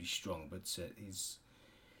seem to be strong, but his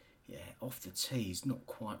off the tee is not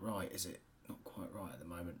quite right, is it? Not quite right at the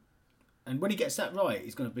moment. And when he gets that right,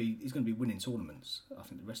 he's going to be winning tournaments. I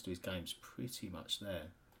think the rest of his game's pretty much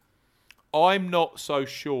there. I'm not so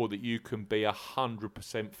sure that you can be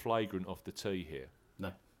 100% flagrant off the tee here.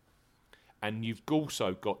 No. And you've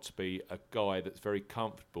also got to be a guy that's very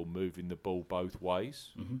comfortable moving the ball both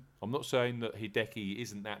ways. Mm-hmm. I'm not saying that Hideki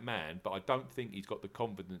isn't that man, but I don't think he's got the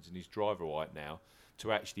confidence in his driver right now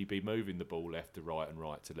to actually be moving the ball left to right and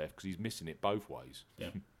right to left, because he's missing it both ways. Yeah.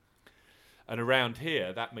 And around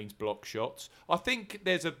here, that means block shots. I think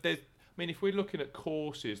if we're looking at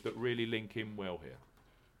courses that really link in well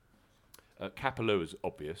here, Kapalua's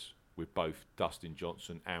obvious with both Dustin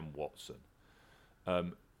Johnson and Watson.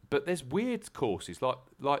 But there's weird courses like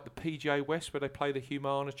the PGA West where they play the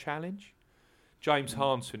Humana Challenge. James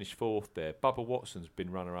Harn's finished 4th there. Bubba Watson's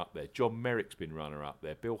been runner-up there. John Merrick's been runner-up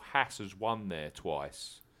there. Bill Hass has won there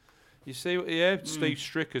twice. You see, Steve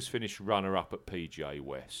Stricker's finished runner-up at PGA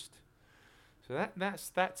West. So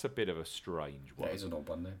that's a bit of a strange one. That is an odd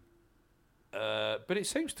one there. But it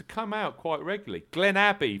seems to come out quite regularly. Glen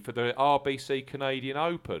Abbey for the RBC Canadian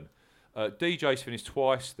Open. DJ's finished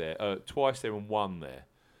twice there and won there.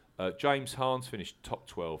 James Harn's finished top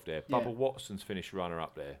 12 there. Yeah. Bubba Watson's finished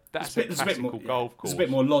runner-up there. That's a classical golf course. There's a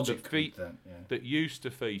bit more logic that used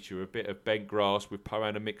to feature a bit of bent grass with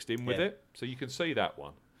Poana mixed in with it. So you can see that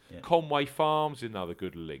one. Yeah. Conway Farms, another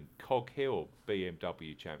good link. Cog Hill,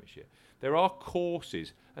 BMW Championship. There are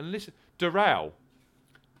courses. And listen, Doral.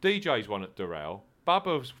 DJ's won at Doral.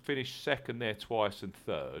 Bubba's finished 2nd there twice and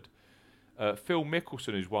 3rd. Phil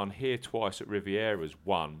Mickelson, who's won here twice at Riviera's,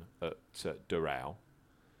 won at Doral.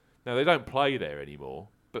 Now, they don't play there anymore,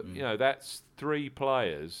 but, that's 3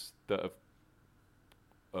 players that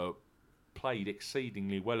have played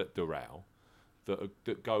exceedingly well at Doral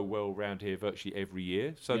that go well around here virtually every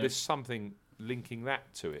year. So there's something linking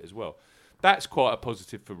that to it as well. That's quite a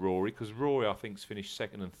positive for Rory, because Rory, I think, has finished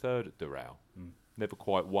 2nd and 3rd at Doral. Never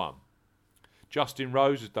quite won. Justin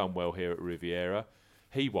Rose has done well here at Riviera.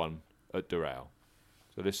 He won at Doral.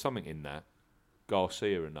 So there's something in that.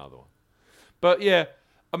 Garcia, another one. But,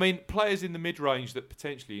 players in the mid-range that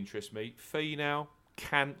potentially interest me. Finau,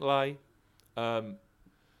 Cantlay.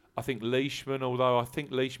 I think Leishman, although I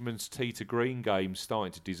think Leishman's tee to green game's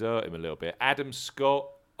starting to desert him a little bit. Adam Scott,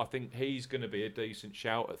 I think he's going to be a decent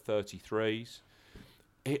shout at 33s.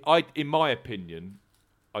 In my opinion,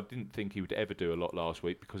 I didn't think he would ever do a lot last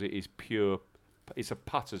week because it is pure. It's a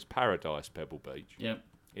putter's paradise, Pebble Beach. Yep.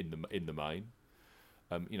 In the main,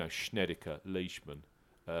 Schnedeker, Leishman,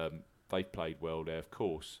 they played well there. Of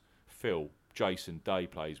course, Phil, Jason Day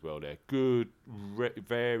plays well there. Good,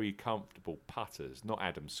 very comfortable putters. Not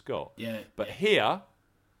Adam Scott. Yeah. But here,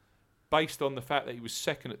 based on the fact that he was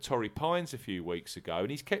second at Torrey Pines a few weeks ago,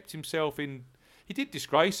 and he's kept himself in. He did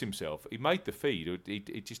disgrace himself. He made the feed. He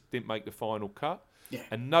just didn't make the final cut. Yeah.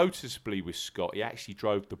 And noticeably with Scott, he actually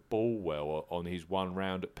drove the ball well on his one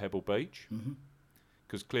round at Pebble Beach.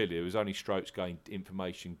 Because clearly there was only strokes gained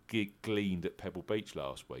information gleaned at Pebble Beach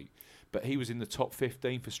last week. But he was in the top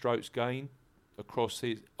 15 for strokes gained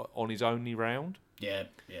on his only round. Yeah.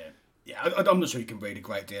 I'm not sure you can read a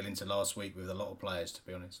great deal into last week with a lot of players, to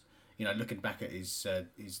be honest. Looking back at his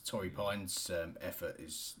Torrey Pines effort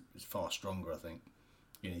is far stronger, I think.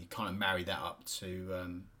 You kind of marry that up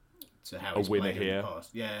to how he's winner played here. in the past.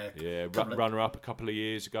 Yeah. Runner up a couple of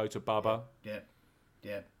years ago to Bubba.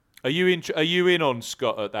 Yeah. Are you in on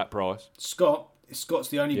Scott at that price? Scott's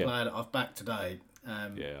the only player that I've backed today. I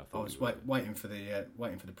was waiting for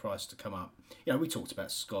the price to come up. We talked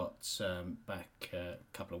about Scott back a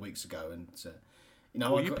couple of weeks ago, and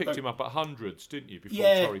you picked him up at hundreds, didn't you, before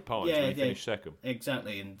Torrey Pines when he finished second?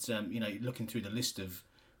 Exactly, and looking through the list of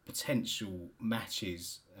potential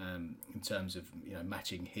matches in terms of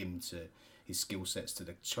matching him to his skill sets to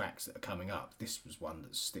the tracks that are coming up, this was one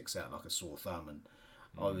that sticks out like a sore thumb. And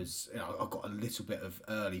I got a little bit of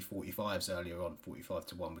early 45s earlier on, 45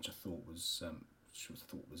 to 1, which I thought was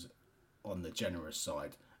on the generous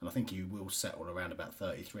side, and I think he will settle around about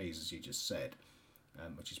 33s, as you just said,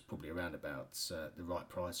 which is probably around about the right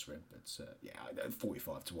price for him. But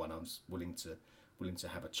 45 to 1, I was willing to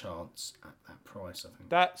have a chance at that price, I think.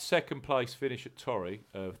 That second place finish at Torrey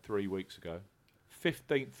 3 weeks ago,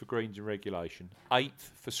 15th for greens in regulation,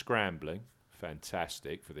 8th for scrambling,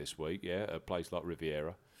 fantastic for this week, a place like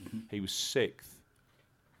Riviera. He was 6th,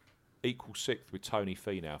 equal 6th with Tony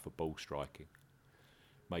Finau for ball striking.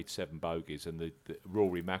 Made 7 bogeys, and the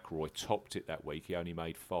Rory McIlroy topped it that week. He only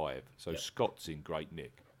made 5. So Scott's in great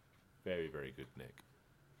nick. Very, very good nick.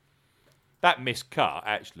 That missed cut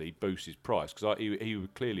actually boosts his price because he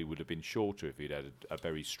clearly would have been shorter if he'd had a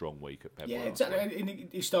very strong week at Pebble. Yeah, exactly. And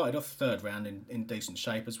he started off the third round in decent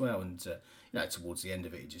shape as well, and towards the end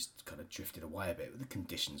of it, he just kind of drifted away a bit. The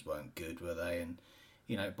conditions weren't good, were they? And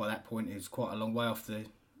by that point, he was quite a long way off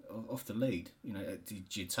the lead.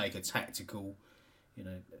 Did you take a tactical,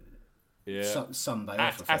 Sunday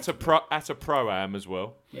off at a pro-am as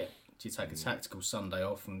well? Yeah. Do you take a tactical Sunday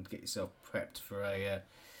off and get yourself prepped for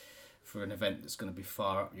an event that's going to be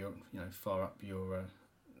far up your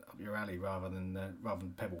alley rather than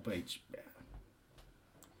Pebble Beach? Yeah.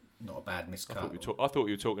 Not a bad miscut. I thought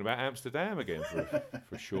you were talking about Amsterdam again for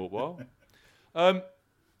a short while.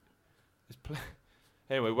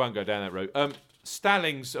 Anyway, we won't go down that route.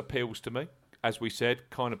 Stallings appeals to me, as we said,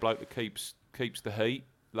 kind of bloke that keeps the heat,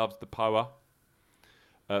 loves the power.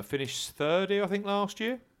 Finished 30, I think, last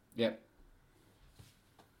year. Yep.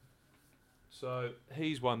 So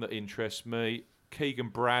he's one that interests me. Keegan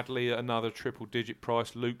Bradley at another triple-digit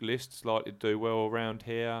price. Luke List's likely to do well around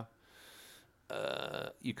here.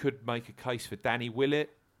 You could make a case for Danny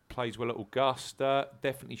Willett. Plays well at Augusta.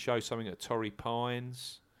 Definitely shows something at Torrey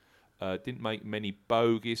Pines. Didn't make many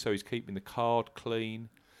bogeys, so he's keeping the card clean.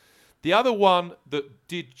 The other one that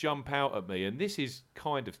did jump out at me, and this is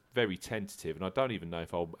kind of very tentative, and I don't even know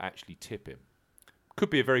if I'll actually tip him. Could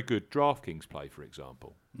be a very good DraftKings play, for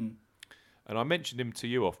example. And I mentioned him to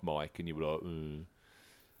you off mic, and you were like,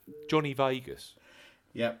 Johnny Vegas.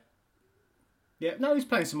 Yep. Yeah, no, he's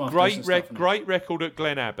playing some great record at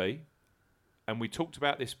Glen Abbey. And we talked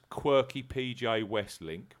about this quirky PGA West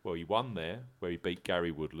link. Well, he won there, where he beat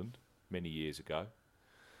Gary Woodland many years ago.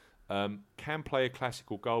 Can play a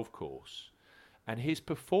classical golf course. And his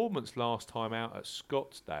performance last time out at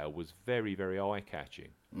Scottsdale was very, very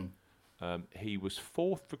eye-catching. He was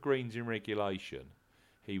 4th for greens in regulation.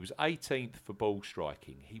 He was 18th for ball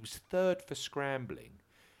striking. He was 3rd for scrambling.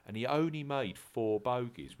 And he only made 4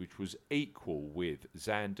 bogeys, which was equal with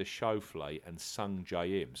Xander Schauffele and Sung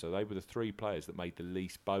Jae Im. So they were the 3 players that made the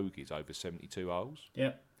least bogeys over 72 holes.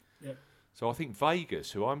 Yeah. So I think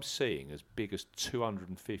Vegas, who I'm seeing as big as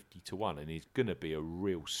 250 to 1, and he's going to be a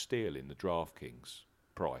real steal in the DraftKings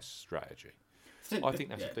price strategy. I think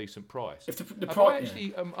that's a decent price. If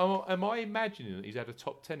am I imagining that he's had a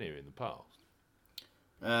top 10 here in the past?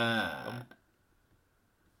 Let's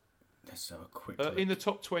have a quick look. In the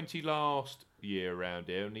top 20 last year around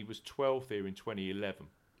here, and he was 12th here in 2011.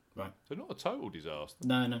 Right. So not a total disaster.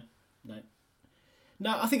 No.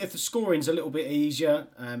 No, I think if the scoring's a little bit easier,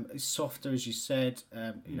 it's softer, as you said.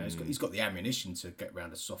 He's got the ammunition to get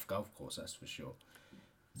around a soft golf course, that's for sure.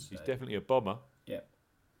 He's definitely a bomber. Yeah.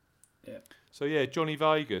 So yeah, Johnny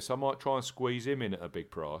Vegas, I might try and squeeze him in at a big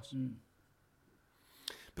price.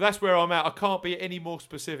 But that's where I'm at. I can't be any more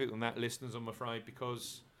specific than that, listeners, I'm afraid,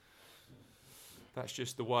 because that's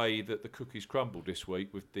just the way that the cookies crumbled this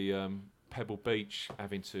week with the Pebble Beach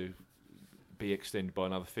having to be extended by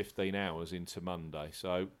another 15 hours into Monday.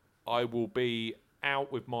 So I will be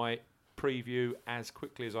out with my preview as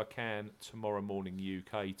quickly as I can tomorrow morning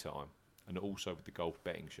UK time, and also with the golf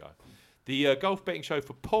betting show. The golf betting show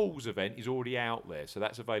for Paul's event is already out there, so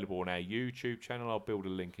that's available on our YouTube channel. I'll build a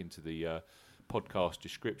link into the podcast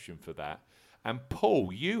description for that. And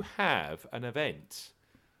Paul, you have an event,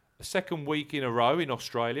 a second week in a row in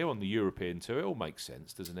Australia on the European Tour. It all makes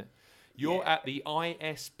sense, doesn't it? You're at the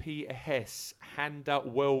ISPS Handa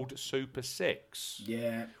World Super 6.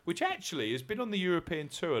 Yeah. Which actually has been on the European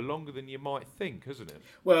Tour longer than you might think, hasn't it?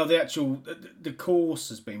 Well, the course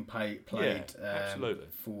has been played absolutely.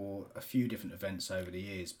 For a few different events over the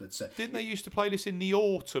years. But didn't they used to play this in the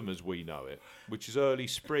autumn as we know it, which is early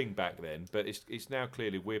spring back then? But it's now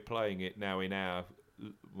clearly we're playing it now in our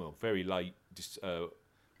very late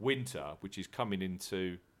winter, which is coming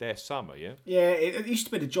into their summer, yeah? Yeah, it used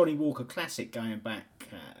to be the Johnny Walker Classic going back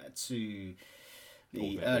to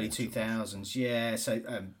the early 2000s. Yeah, so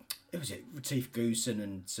who was it? Retief Goosen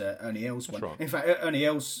and Ernie Els won. Right. In fact, Ernie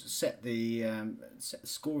Els set the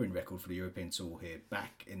scoring record for the European Tour here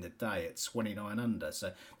back in the day at 29 under.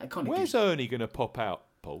 So that kind of Where's Ernie going to pop out,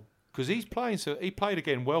 Paul? Because he's playing. So he played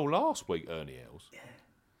again well last week, Ernie Els. Yeah.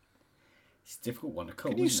 It's a difficult one to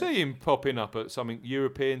call. Can you see him popping up at something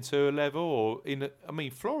European Tour level, or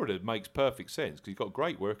Florida makes perfect sense because he's got a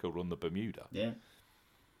great record on the Bermuda. Yeah.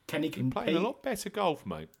 Can he compete? Playing a lot better golf,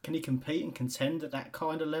 mate. Can he compete and contend at that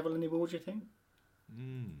kind of level anymore? Do you think?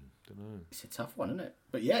 Don't know. It's a tough one, isn't it?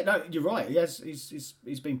 But yeah, no, you're right. He's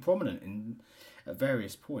been prominent at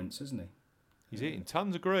various points, hasn't he? He's hitting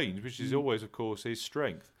tons of greens, which is always, of course, his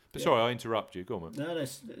strength. But sorry, I interrupt you. Go on, man. No,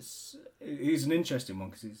 he's an interesting one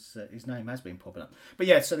because his name has been popping up. But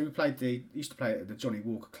yeah, so we used to play at the Johnny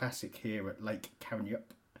Walker Classic here at Lake Karrinyup.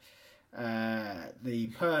 The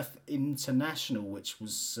Perth International, which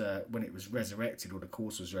was when it was resurrected, or the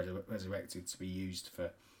course was resurrected to be used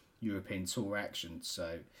for European Tour action.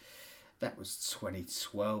 So that was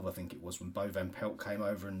 2012, I think it was, when Bo Van Pelt came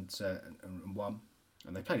over and won.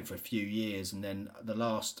 And they played it for a few years, and then the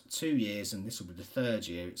last 2 years, and this will be the third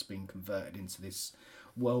year, it's been converted into this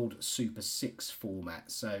World Super 6 format.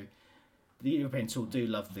 So the European Tour do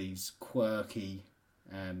love these quirky,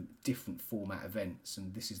 different format events,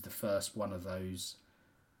 and this is the first one of those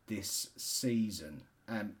this season.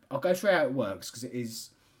 I'll go through how it works, because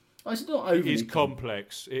it's not overly... It is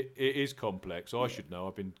complex. It is complex. I should know.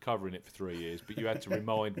 I've been covering it for 3 years, but you had to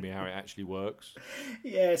remind me how it actually works.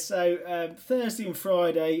 Yeah, so Thursday and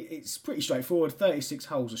Friday, it's pretty straightforward. 36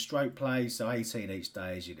 holes of stroke play, so 18 each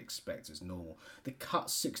day as you'd expect as normal. The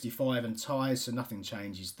cut's 65 and ties, so nothing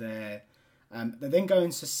changes there. They then go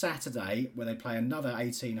into Saturday, where they play another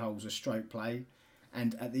 18 holes of stroke play.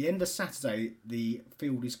 And at the end of Saturday, the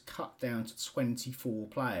field is cut down to 24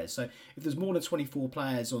 players. So if there's more than 24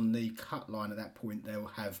 players on the cut line at that point, they'll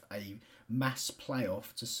have a mass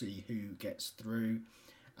playoff to see who gets through.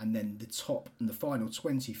 And then the top and the final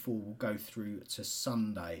 24 will go through to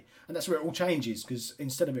Sunday. And that's where it all changes, because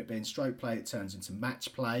instead of it being stroke play, it turns into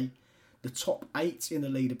match play. The top 8 in the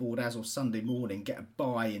leaderboard as of Sunday morning get a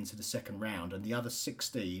bye into the second round, and the other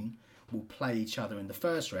 16... will play each other in the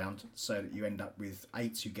first round, so that you end up with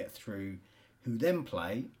 8 who get through, who then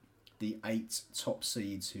play the 8 top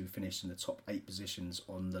seeds who finish in the top 8 positions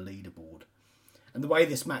on the leaderboard. And the way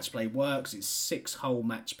this match play works, it's 6-hole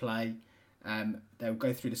match play. They'll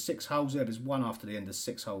go through the 6 holes. There's one after the end of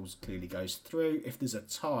 6 holes clearly goes through. If there's a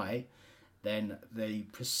tie, then they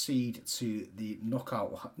proceed to the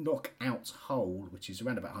knockout hole, which is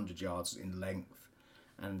around about 100 yards in length.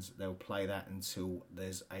 And they'll play that until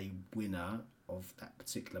there's a winner of that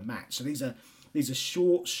particular match. So these are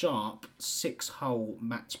short, sharp, 6-hole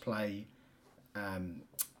match play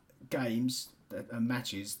games and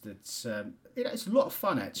matches that it's a lot of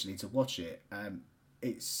fun actually to watch it.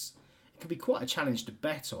 It can be quite a challenge to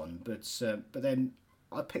bet on, but then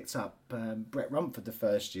I picked up Brett Rumford the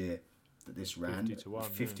first year that this ran,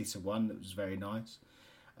 50 to 1. That was very nice.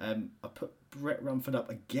 I put Brett Rumford up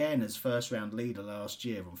again as first round leader last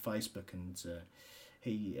year on Facebook, and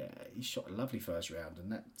he shot a lovely first round,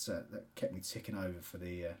 and that kept me ticking over for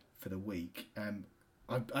the week.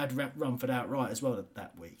 I had Rumford outright as well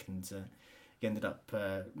that week, and he ended up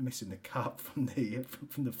missing the cut from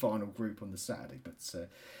the final group on the Saturday. But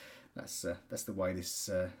that's the way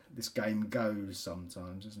this game goes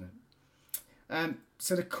sometimes, isn't it?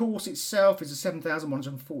 So the course itself is a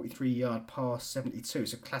 7,143 yard par 72.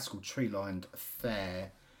 It's a classical tree-lined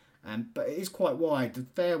fair, but it is quite wide. The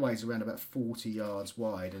fairway's around about 40 yards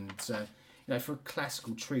wide, and for a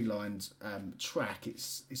classical tree-lined track,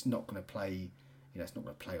 it's not going to play. It's not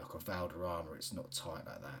going to play like a Valderrama. It's not tight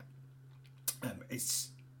like that. It's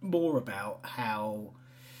more about how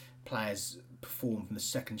players perform from the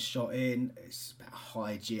second shot in. It's about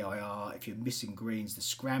high GIR. If you're missing greens, the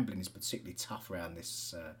scrambling is particularly tough around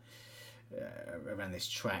this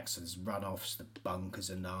track. So there's runoffs, the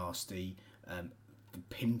bunkers are nasty. The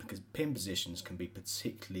pin positions can be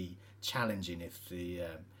particularly challenging if the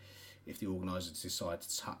organisers decide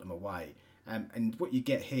to tuck them away. And what you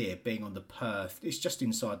get here, being on the Perth, it's just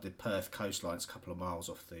inside the Perth coastline. It's a couple of miles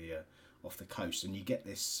off the coast, and you get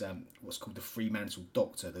this what's called the Fremantle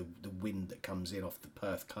Doctor, the wind that comes in off the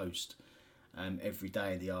Perth coast every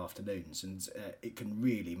day in the afternoons, and it can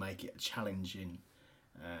really make it a challenging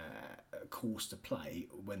course to play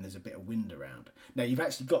when there's a bit of wind around. Now, you've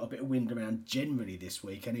actually got a bit of wind around generally this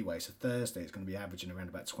week anyway, so Thursday it's going to be averaging around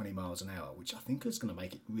about 20 miles an hour, which I think is going to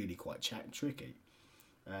make it really quite tricky.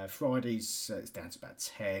 Friday's it's down to about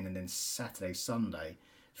 10, and then Saturday, Sunday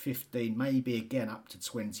 15, maybe again up to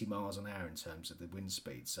 20 miles an hour in terms of the wind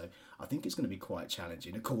speed. So I think it's going to be quite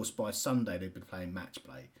challenging. Of course, by Sunday they'll be playing match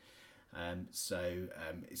play, so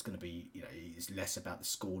it's going to be, it's less about the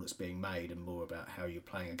score that's being made and more about how you're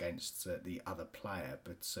playing against the other player.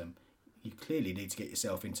 But you clearly need to get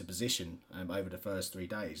yourself into position over the first 3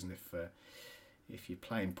 days, and if you're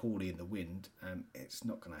playing poorly in the wind, it's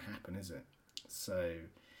not going to happen, is it? So,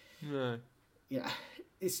 no. Yeah,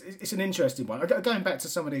 it's an interesting one. Going back to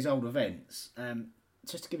some of these old events,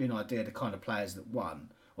 just to give you an idea of the kind of players that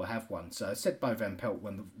won or have won. So I said Bo Van Pelt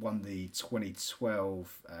won the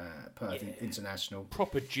 2012 Perth International.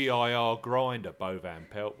 Proper GIR grinder Bo Van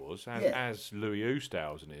Pelt was, as Louis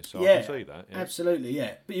Oosthuizen is, so I can see that. Yeah. Absolutely,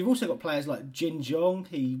 yeah. But you've also got players like Jin Jong.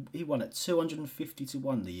 He won at 250 to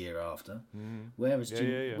 1 the year after. Where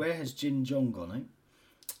has Jin Jong gone, eh?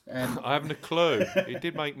 I haven't a clue. It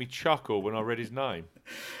did make me chuckle when I read his name.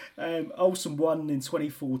 Olsen won in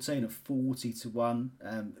 2014 at 40 to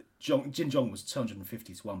 1. Jin Jong was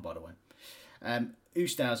 250 to 1, by the way.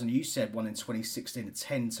 Oosthuizen, you said, won in 2016 at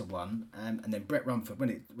 10 to 1. And then Brett Rumford,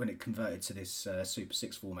 when it converted to this Super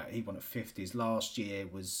 6 format, he won at 50s. Last year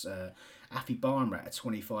was Afi Barnrat at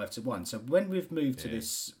 25 to 1. So when we've moved to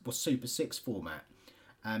this Super 6 format,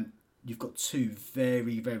 you've got two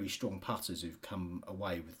very, very strong putters who've come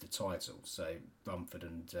away with the title, so Rumford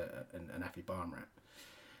and Afi Barnrat.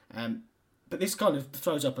 But this kind of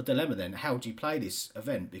throws up a dilemma then. How do you play this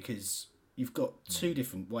event? Because you've got two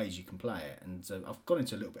different ways you can play it, and I've gone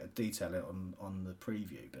into a little bit of detail on the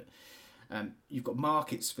preview, but you've got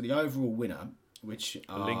markets for the overall winner, which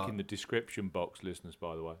are... A link in the description box, listeners,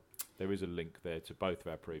 by the way. There is a link there to both of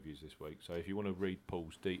our previews this week, so if you want to read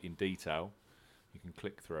Paul's in detail, you can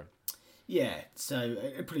click through. Yeah, so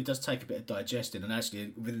it probably does take a bit of digesting, and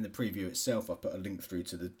actually within the preview itself I've put a link through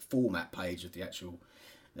to the format page of the actual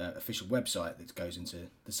official website that goes into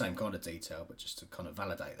the same kind of detail, but just to kind of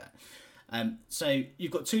validate that. So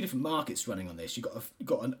you've got two different markets running on this. You've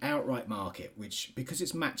got an outright market, which, because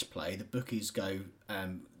it's match play, the bookies go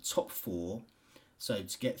top four. So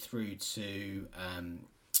to get through to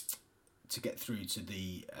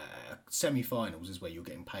the semi-finals is where you're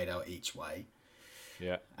getting paid out each way.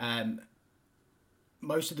 Yeah.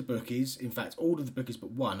 Most of the bookies, in fact, all of the bookies but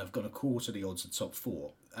one, have gone a quarter the odds of top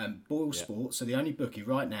four. Boyle Sports, so the only bookie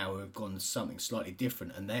right now who have gone something slightly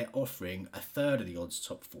different, and they're offering a third of the odds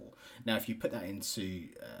top four. Now, if you put that into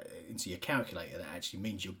your calculator, that actually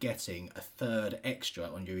means you're getting a third extra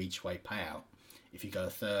on your each way payout if you go a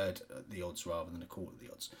third the odds rather than a quarter of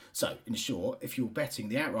the odds. So, in short, if you're betting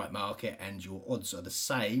the outright market and your odds are the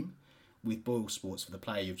same with Boyle Sports for the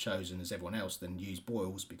player you've chosen as everyone else, then use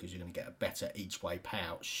Boyles, because you're going to get a better each way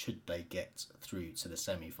payout should they get through to the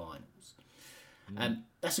semi-finals. And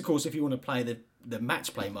that's, of course, if you want to play the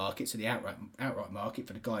match play market, so the outright market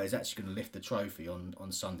for the guy who's actually going to lift the trophy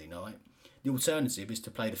on Sunday night. The alternative is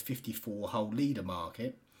to play the 54-hole leader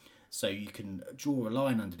market, so you can draw a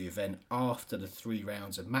line under the event after the 3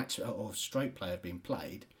 rounds of straight play have been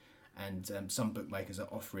played, and some bookmakers are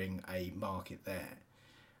offering a market there.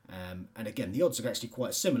 And again, the odds are actually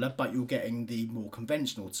quite similar, but you're getting the more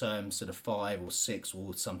conventional terms, sort of 5 or 6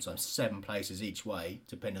 or sometimes 7 places each way,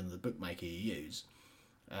 depending on the bookmaker you use.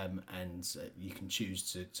 And you can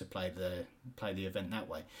choose to play the event that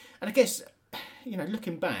way. And I guess,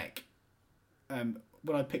 looking back, when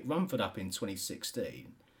I picked Rumford up in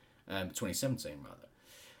 2017 rather,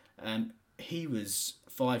 he was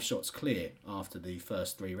 5 shots clear after the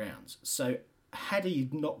first 3 rounds. So had he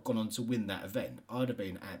not gone on to win that event, I'd have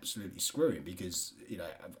been absolutely screwing, because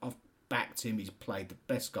I've backed him. He's played the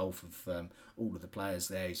best golf of all of the players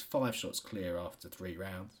there. He's 5 shots clear after 3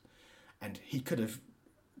 rounds, and he could have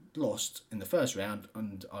lost in the first round,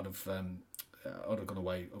 and I'd have gone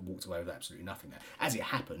away and walked away with absolutely nothing there. As it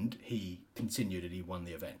happened, he continued and he won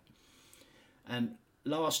the event.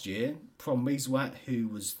 Last year, Prom Miswat, who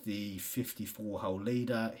was the 54-hole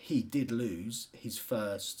leader, he did lose his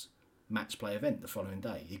first match play event the following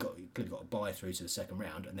day. He clearly got a bye through to the second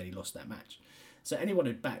round, and then he lost that match. So anyone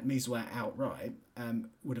who'd backed Miswat outright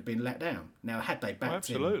would have been let down. Now, had they backed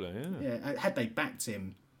had they backed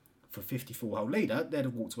him for 54-hole leader, they'd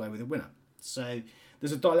have walked away with a winner. So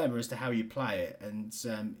there's a dilemma as to how you play it, and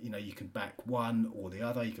you can back one or the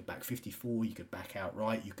other. You could back 54, you could back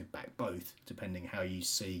outright, you could back both, depending how you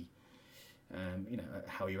see,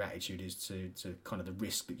 how your attitude is to kind of the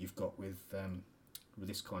risk that you've got with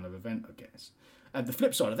this kind of event, I guess. The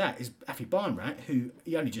flip side of that is Afi Barnrat, who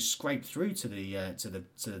he only just scraped through to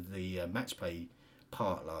the match play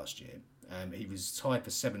part last year. He was tied for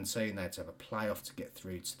 17. They had to have a playoff to get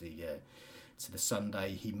through to the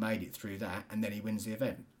Sunday. He made it through that, and then he wins the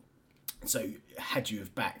event. So had you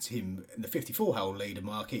have backed him in the 54-hole leader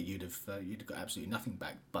market, you'd have got absolutely nothing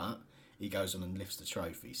back. But he goes on and lifts the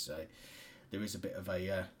trophy. So there is a bit of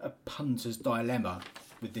a punter's dilemma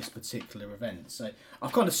with this particular event. So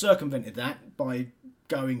I've kind of circumvented that by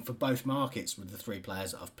going for both markets with the 3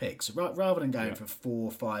 players that I've picked. So rather than going for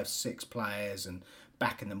 4, 5, 6 players and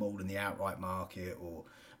backing them all in the outright market or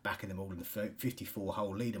backing them all in the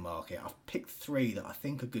 54-hole leader market, I've picked 3 that I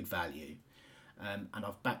think are good value. And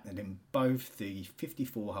I've backed them in both the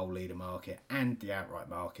 54-hole leader market and the outright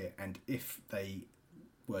market. And if they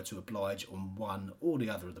were to oblige on one or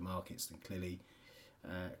the other of the markets, then clearly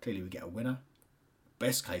we get a winner.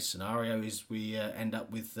 Best case scenario is we end up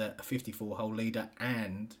with a 54-hole leader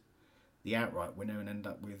and the outright winner, and end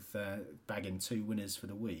up with bagging 2 winners for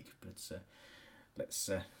the week. But let's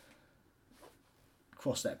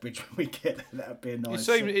cross that bridge when we get there. That would be a nice...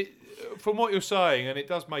 From what you're saying, and it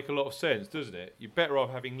does make a lot of sense, doesn't it? You're better off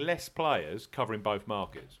having less players covering both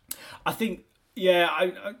markets. I think,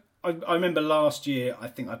 I remember last year, I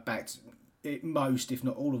think I backed most, if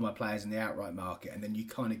not all, of my players in the outright market, and then you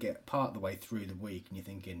kind of get part of the way through the week and you're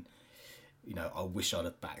thinking, I wish I'd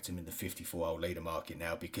have backed him in the 54-hole leader market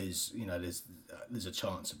now, because there's a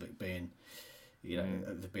chance of it being there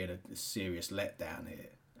being a serious letdown here.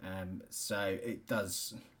 So it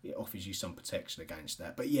offers you some protection against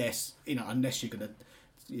that. But yes, unless you're going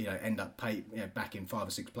to end up backing 5 or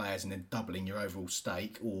 6 players and then doubling your overall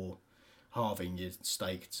stake or halving your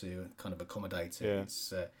stake to kind of accommodate it.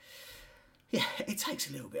 It takes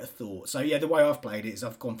a little bit of thought. So the way I've played it is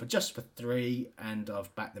I've gone for 3 and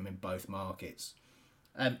I've backed them in both markets.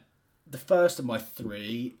 The first of my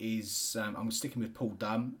 3 is I'm sticking with Paul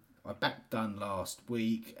Dunne. I backed Dunne last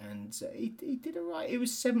week, and he did all right. It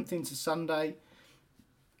was 7th into Sunday.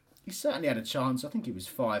 He certainly had a chance. I think he was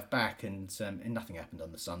 5 back, and nothing happened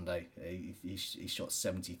on the Sunday. He shot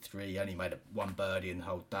 73. He only made 1 birdie in the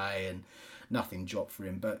whole day, and nothing dropped for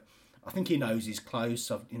him. But I think he knows he's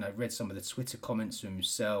close. I've read some of the Twitter comments from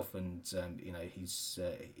himself, and he's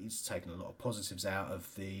taken a lot of positives out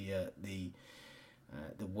of the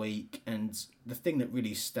week. And the thing that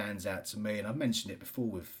really stands out to me, and I've mentioned it before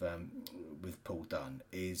with Paul Dunne,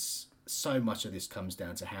 is so much of this comes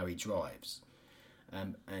down to how he drives.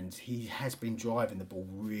 And he has been driving the ball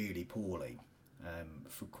really poorly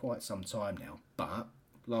for quite some time now. But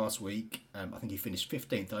last week, I think he finished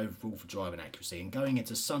 15th overall for driving accuracy. And going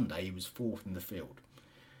into Sunday, he was 4th in the field,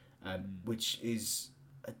 which is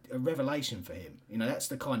a revelation for him. That's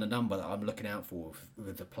the kind of number that I'm looking out for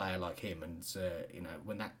with a player like him. And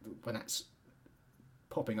when that's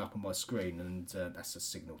popping up on my screen, and that's a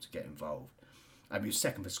signal to get involved. He was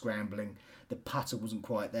 2nd for scrambling. The putter wasn't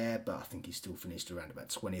quite there, but I think he still finished around about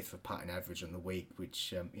 20th for putting average on the week.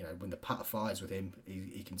 Which when the putter fires with him,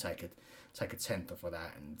 he can take a 10th off of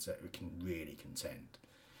that, and we can really contend.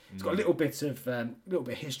 He's got a little bit of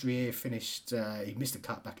history here. He missed a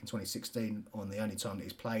cut back in 2016 on the only time that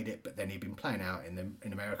he's played it, but then he'd been playing out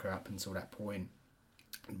in America up until that point.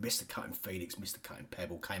 He missed a cut in Phoenix, missed a cut in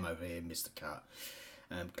Pebble, came over here, missed a cut.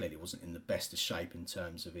 Clearly wasn't in the best of shape in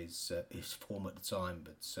terms of his form at the time,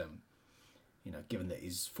 but given that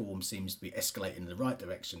his form seems to be escalating in the right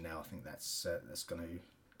direction now, I think that's going to be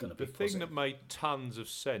The positive. thing that made tons of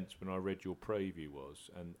sense when I read your preview was,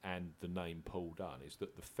 and the name Paul Dunn, is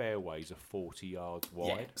that the fairways are 40 yards wide.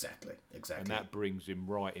 Yeah, exactly. And that brings him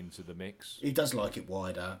right into the mix. He does like it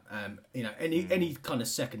wider. Any kind of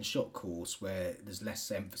second shot course where there's less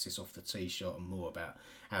emphasis off the tee shot and more about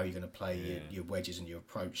how you're going to play your wedges and your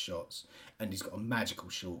approach shots. And he's got a magical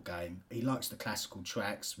short game. He likes the classical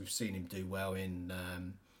tracks. We've seen him do well in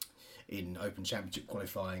Open Championship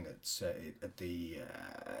qualifying at the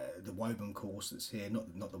Woburn course that's here,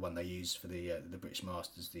 not the one they use for the British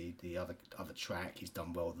Masters, the other track. He's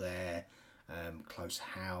done well there. Close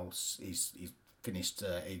house. He's finished.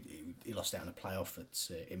 He lost out in a playoff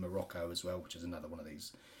in Morocco as well, which is another one of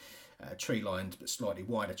these tree lined but slightly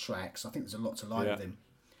wider tracks. I think there's a lot to like with him.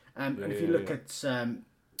 And if you look at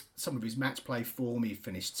some of his match play form, he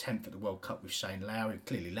finished 10th at the World Cup with Shane Lowry.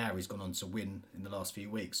 Clearly, Lowry's gone on to win in the last few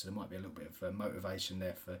weeks, so there might be a little bit of motivation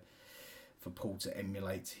there for Paul to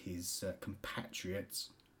emulate his compatriots.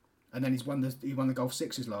 And then he won the Golf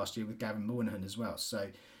Sixes last year with Gavin Moynihan as well. So,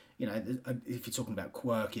 if you're talking about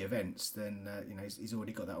quirky events, then he's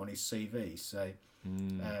already got that on his CV. So,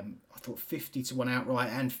 I thought 50 to 1 outright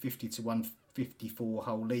and 50 to 1 54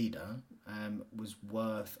 hole leader was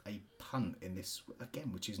worth a punt in this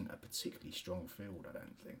again, which isn't a particularly strong field, I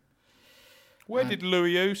don't think. Where did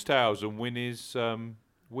Louis Oosthuizen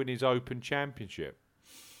win his Open Championship?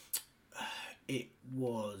 It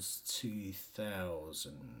was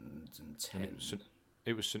 2010.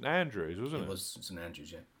 It was St Andrews, wasn't it? It was St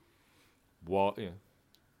Andrews, yeah. What? Yeah.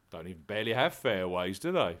 Don't even barely have fairways,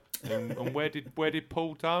 do they? And where did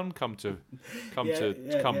Paul Dunn come to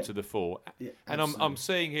the fore? Yeah, and I'm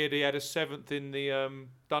seeing here that he had a 7th in the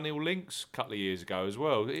Dunhill Links a couple of years ago as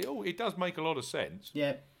well. It does make a lot of sense.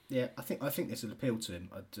 Yeah. I think this will appeal to him.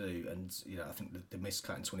 I do, and I think the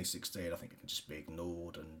miscut in 2016. I think it can just be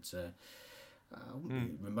ignored, and I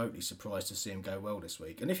wouldn't be remotely surprised to see him go well this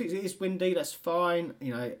week. And if it is windy, that's fine.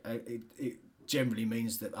 It generally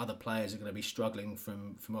means that other players are going to be struggling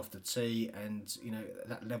from off the tee, and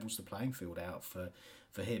that levels the playing field out for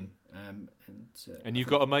him. And you've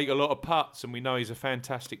got to make a lot of putts, and we know he's a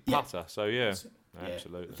fantastic putter. So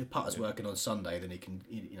absolutely. If the putter's working on Sunday, then he can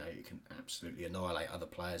absolutely annihilate other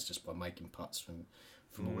players just by making putts from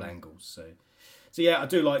all angles. So I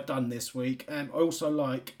do like Dunn this week. I also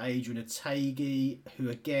like Adrian Otaegui, who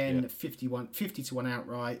again 50 to 1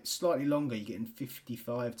 outright, slightly longer. You're getting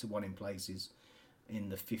 55 to 1 in places in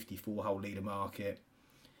the 54 hole leader market.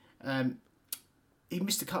 He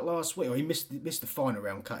missed a cut last week, or he missed the final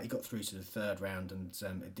round cut. He got through to the third round, and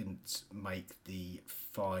it didn't make the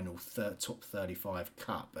final top 35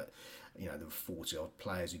 cut. But there were 40 odd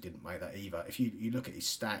players who didn't make that either. If you look at his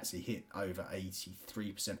stats, he hit over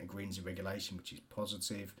 83% of greens in regulation, which is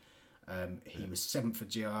positive. He was 7th for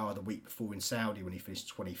GIR the week before in Saudi when he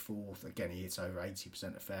finished 24th. Again, he hits over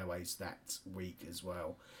 80% of fairways that week as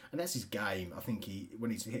well. And that's his game. I think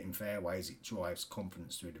when he's hitting fairways, it drives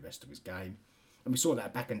confidence through the rest of his game. And we saw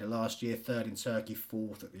that back end of last year, 3rd in Turkey,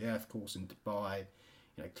 4th at the Earth Course in Dubai.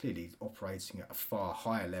 Clearly operating at a far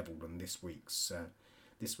higher level than this week's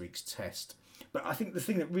test. But I think the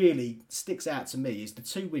thing that really sticks out to me is the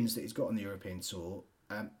 2 wins that he's got on the European Tour.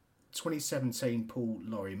 2017 Paul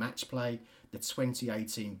Lawrie Match Play, the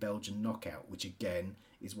 2018 Belgian Knockout, which again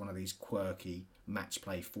is one of these quirky match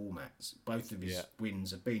play formats. Both of his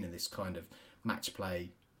wins have been in this kind of match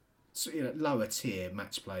play, lower tier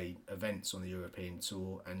match play events on the European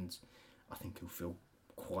Tour, and I think he'll feel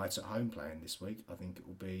quite at home playing this week. I think it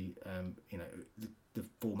will be, the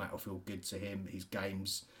format will feel good to him. His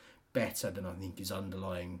game's better than I think his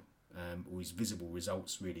underlying or his visible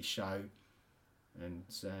results really show. And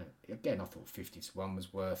again, I thought 50 to 1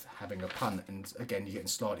 was worth having a punt. And again, you're getting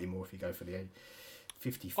slightly more if you go for the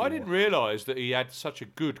 54. I didn't realise that he had such a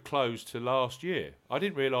good close to last year. I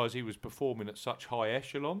didn't realise he was performing at such high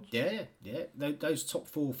echelons. Yeah. Those top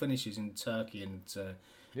 4 finishes in Turkey and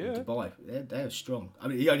in Dubai, they're strong. I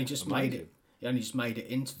mean, he only just made it. He only just made it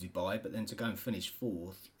into Dubai, but then to go and finish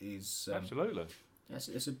 4th is absolutely.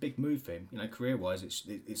 It's a big move for him. Career-wise,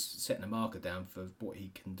 it's setting a marker down for what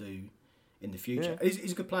he can do in the future. Yeah.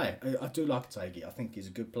 He's a good player. I do like Otaegui. I think he's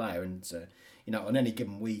a good player, and on any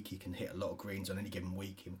given week he can hit a lot of greens. On any given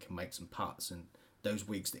week he can make some putts, and those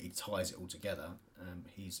weeks that he ties it all together,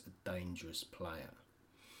 he's a dangerous player.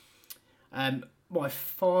 My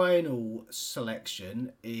final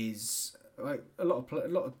selection is a lot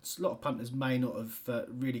of punters may not have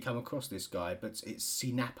really come across this guy, but it's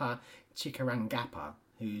Sinapa Chikarangappa,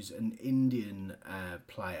 who's an Indian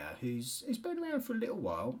player who's been around for a little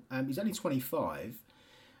while. He's only 25,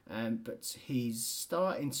 but he's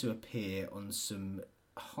starting to appear on some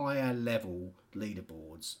higher level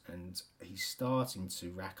leaderboards, and he's starting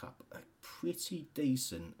to rack up a pretty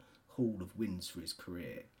decent haul of wins for his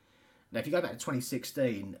career. Now, if you go back to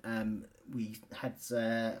 2016, we had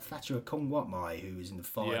Fletcher Kongwatmai, who was in the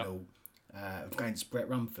final against Brett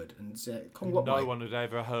Rumford. And Kongwatmai, no one had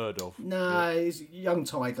ever heard of. No, he's a young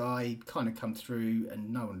Thai guy. He'd kind of come through,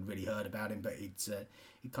 and no one really heard about him. But he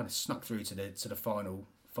kind of snuck through to the final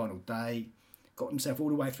day, got himself all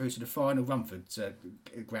the way through to the final. Rumford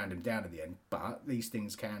ground him down at the end. But these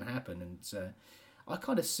things can happen, and I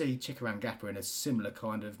kind of see Chikarangappa in a similar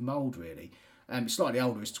kind of mould, really. Slightly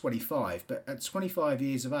older, he's 25, but at 25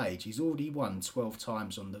 years of age, he's already won 12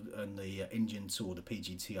 times on the Indian Tour, the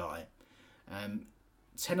PGTI.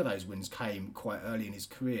 10 of those wins came quite early in his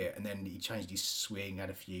career, and then he changed his swing, had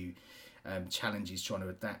a few challenges trying to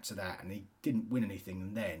adapt to that, and he didn't win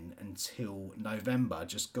anything then until November,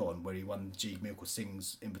 just gone, where he won the Jeev Milkha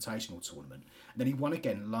Singh's Invitational Tournament. And then he won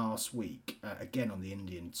again last week, again on the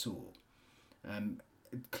Indian Tour.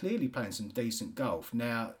 Clearly playing some decent golf.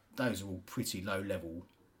 Now, those are all pretty low-level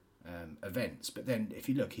events. But then, if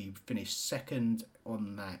you look, he finished second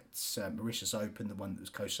on that Mauritius Open, the one that was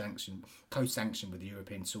co-sanctioned with the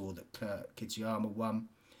European Tour that Kitayama won.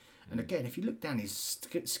 And again, if you look down his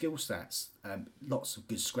skill stats, lots of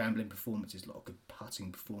good scrambling performances, a lot of good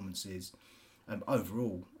putting performances.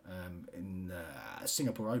 Overall, in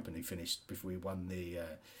Singapore Open, he finished before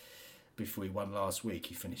he won last week,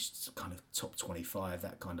 he finished kind of top 25,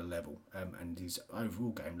 that kind of level, and his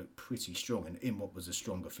overall game looked pretty strong and in what was a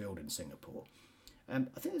stronger field in Singapore. I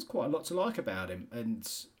think there's quite a lot to like about him, and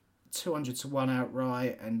 200 to 1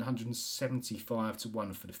 outright and 175 to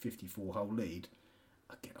 1 for the 54-hole lead.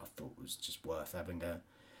 Again, I thought was just worth having a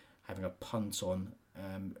punt on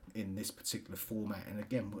in this particular format, and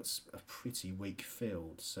again, what's a pretty weak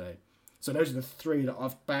field. So those are the three that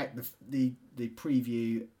I've backed. The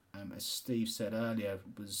preview, as Steve said earlier,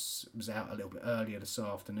 was out a little bit earlier this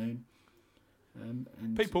afternoon. And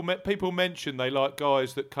people mention they like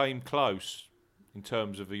guys that came close in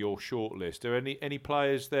terms of your shortlist. Are any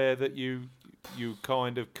players there that you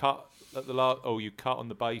kind of cut at the last, or you cut on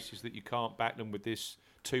the basis that you can't back them with this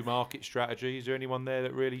two market strategy? Is there anyone there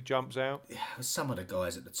that really jumps out? Yeah, some of the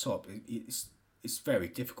guys at the top, it's very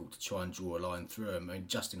difficult to try and draw a line through them. I mean,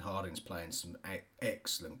 Justin Harding's playing some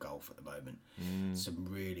excellent golf at the moment. Some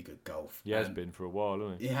really good golf. He has been for a while,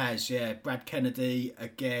 hasn't he? He has, yeah. Brad Kennedy,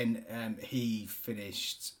 again, he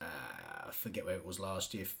finished, I forget where it was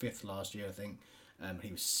last year, 5th last year, I think.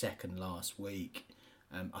 He was 2nd last week.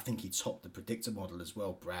 I think he topped the predictor model as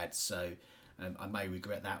well, Brad, so I may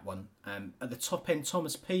regret that one. At the top end,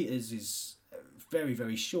 Thomas Pieters is very,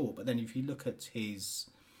 very short, but then if you look at his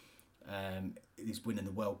winning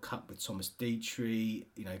the World Cup with Thomas Dietrich,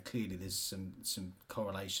 clearly there's some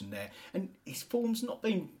correlation there. And his form's not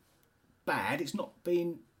been bad, it's not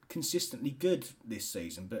been consistently good this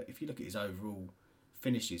season, but if you look at his overall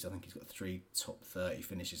finishes, I think he's got 3 top 30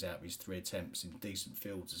 finishes out of his 3 attempts in decent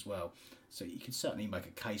fields as well. So you can certainly make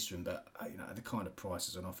a case for him, but the kind of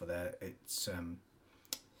prices on offer there, it's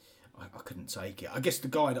I couldn't take it. I guess the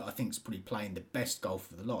guy that I think is probably playing the best golf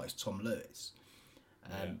of the lot is Tom Lewis.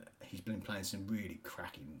 He's been playing some really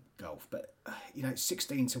cracking golf, but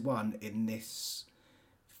 16 to 1 in this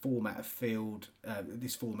format of field, I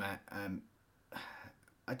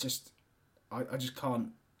just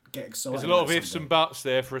can't get excited. There's a lot of ifs and buts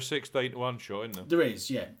there for a 16 to 1 shot, isn't there?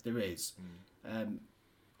 There is.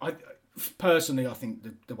 I personally, I think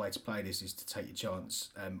the way to play this is to take your chance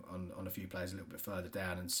on a few players a little bit further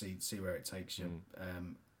down and see where it takes you.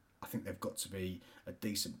 I think they've got to be a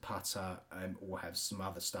decent putter or have some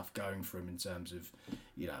other stuff going for him in terms of,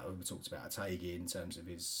 we talked about Ategi in terms of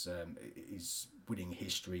his winning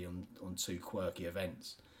history on 2 quirky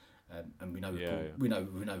events. And we know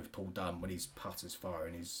with Paul Dunne, when his putter's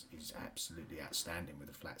firing, he's absolutely outstanding with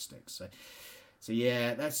the flat sticks. So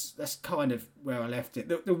yeah, that's kind of where I left it.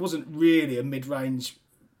 There wasn't really a mid-range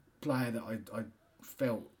player that I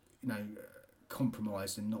felt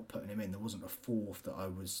compromised in not putting him in. There wasn't a fourth that I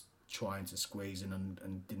was trying to squeeze in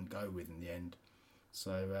and didn't go with in the end.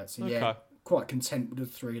 So yeah, quite content with the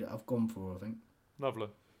 3 that I've gone for, I think. Lovely.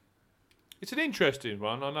 It's an interesting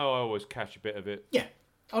one. I know I always catch a bit of it. Yeah.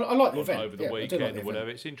 I like the event. Over the weekend or whatever.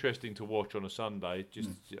 It's interesting to watch on a Sunday, just,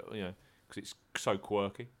 because it's so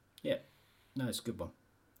quirky. Yeah. No, it's a good one.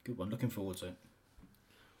 Good one. Looking forward to it.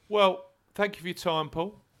 Well, thank you for your time,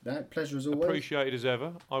 Paul. No, pleasure as always. Appreciated as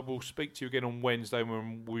ever. I will speak to you again on Wednesday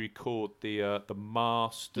when we record the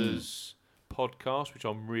Masters podcast, which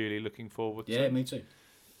I'm really looking forward to. Yeah, me too.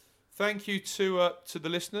 Thank you to the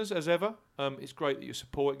listeners, as ever. It's great that you're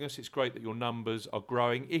supporting us. It's great that your numbers are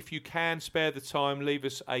growing. If you can spare the time, leave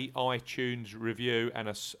us a iTunes review and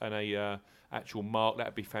a actual mark. That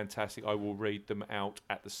would be fantastic. I will read them out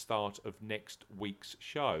at the start of next week's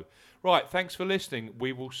show. Right, thanks for listening.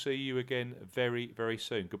 We will see you again very, very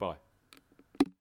soon. Goodbye.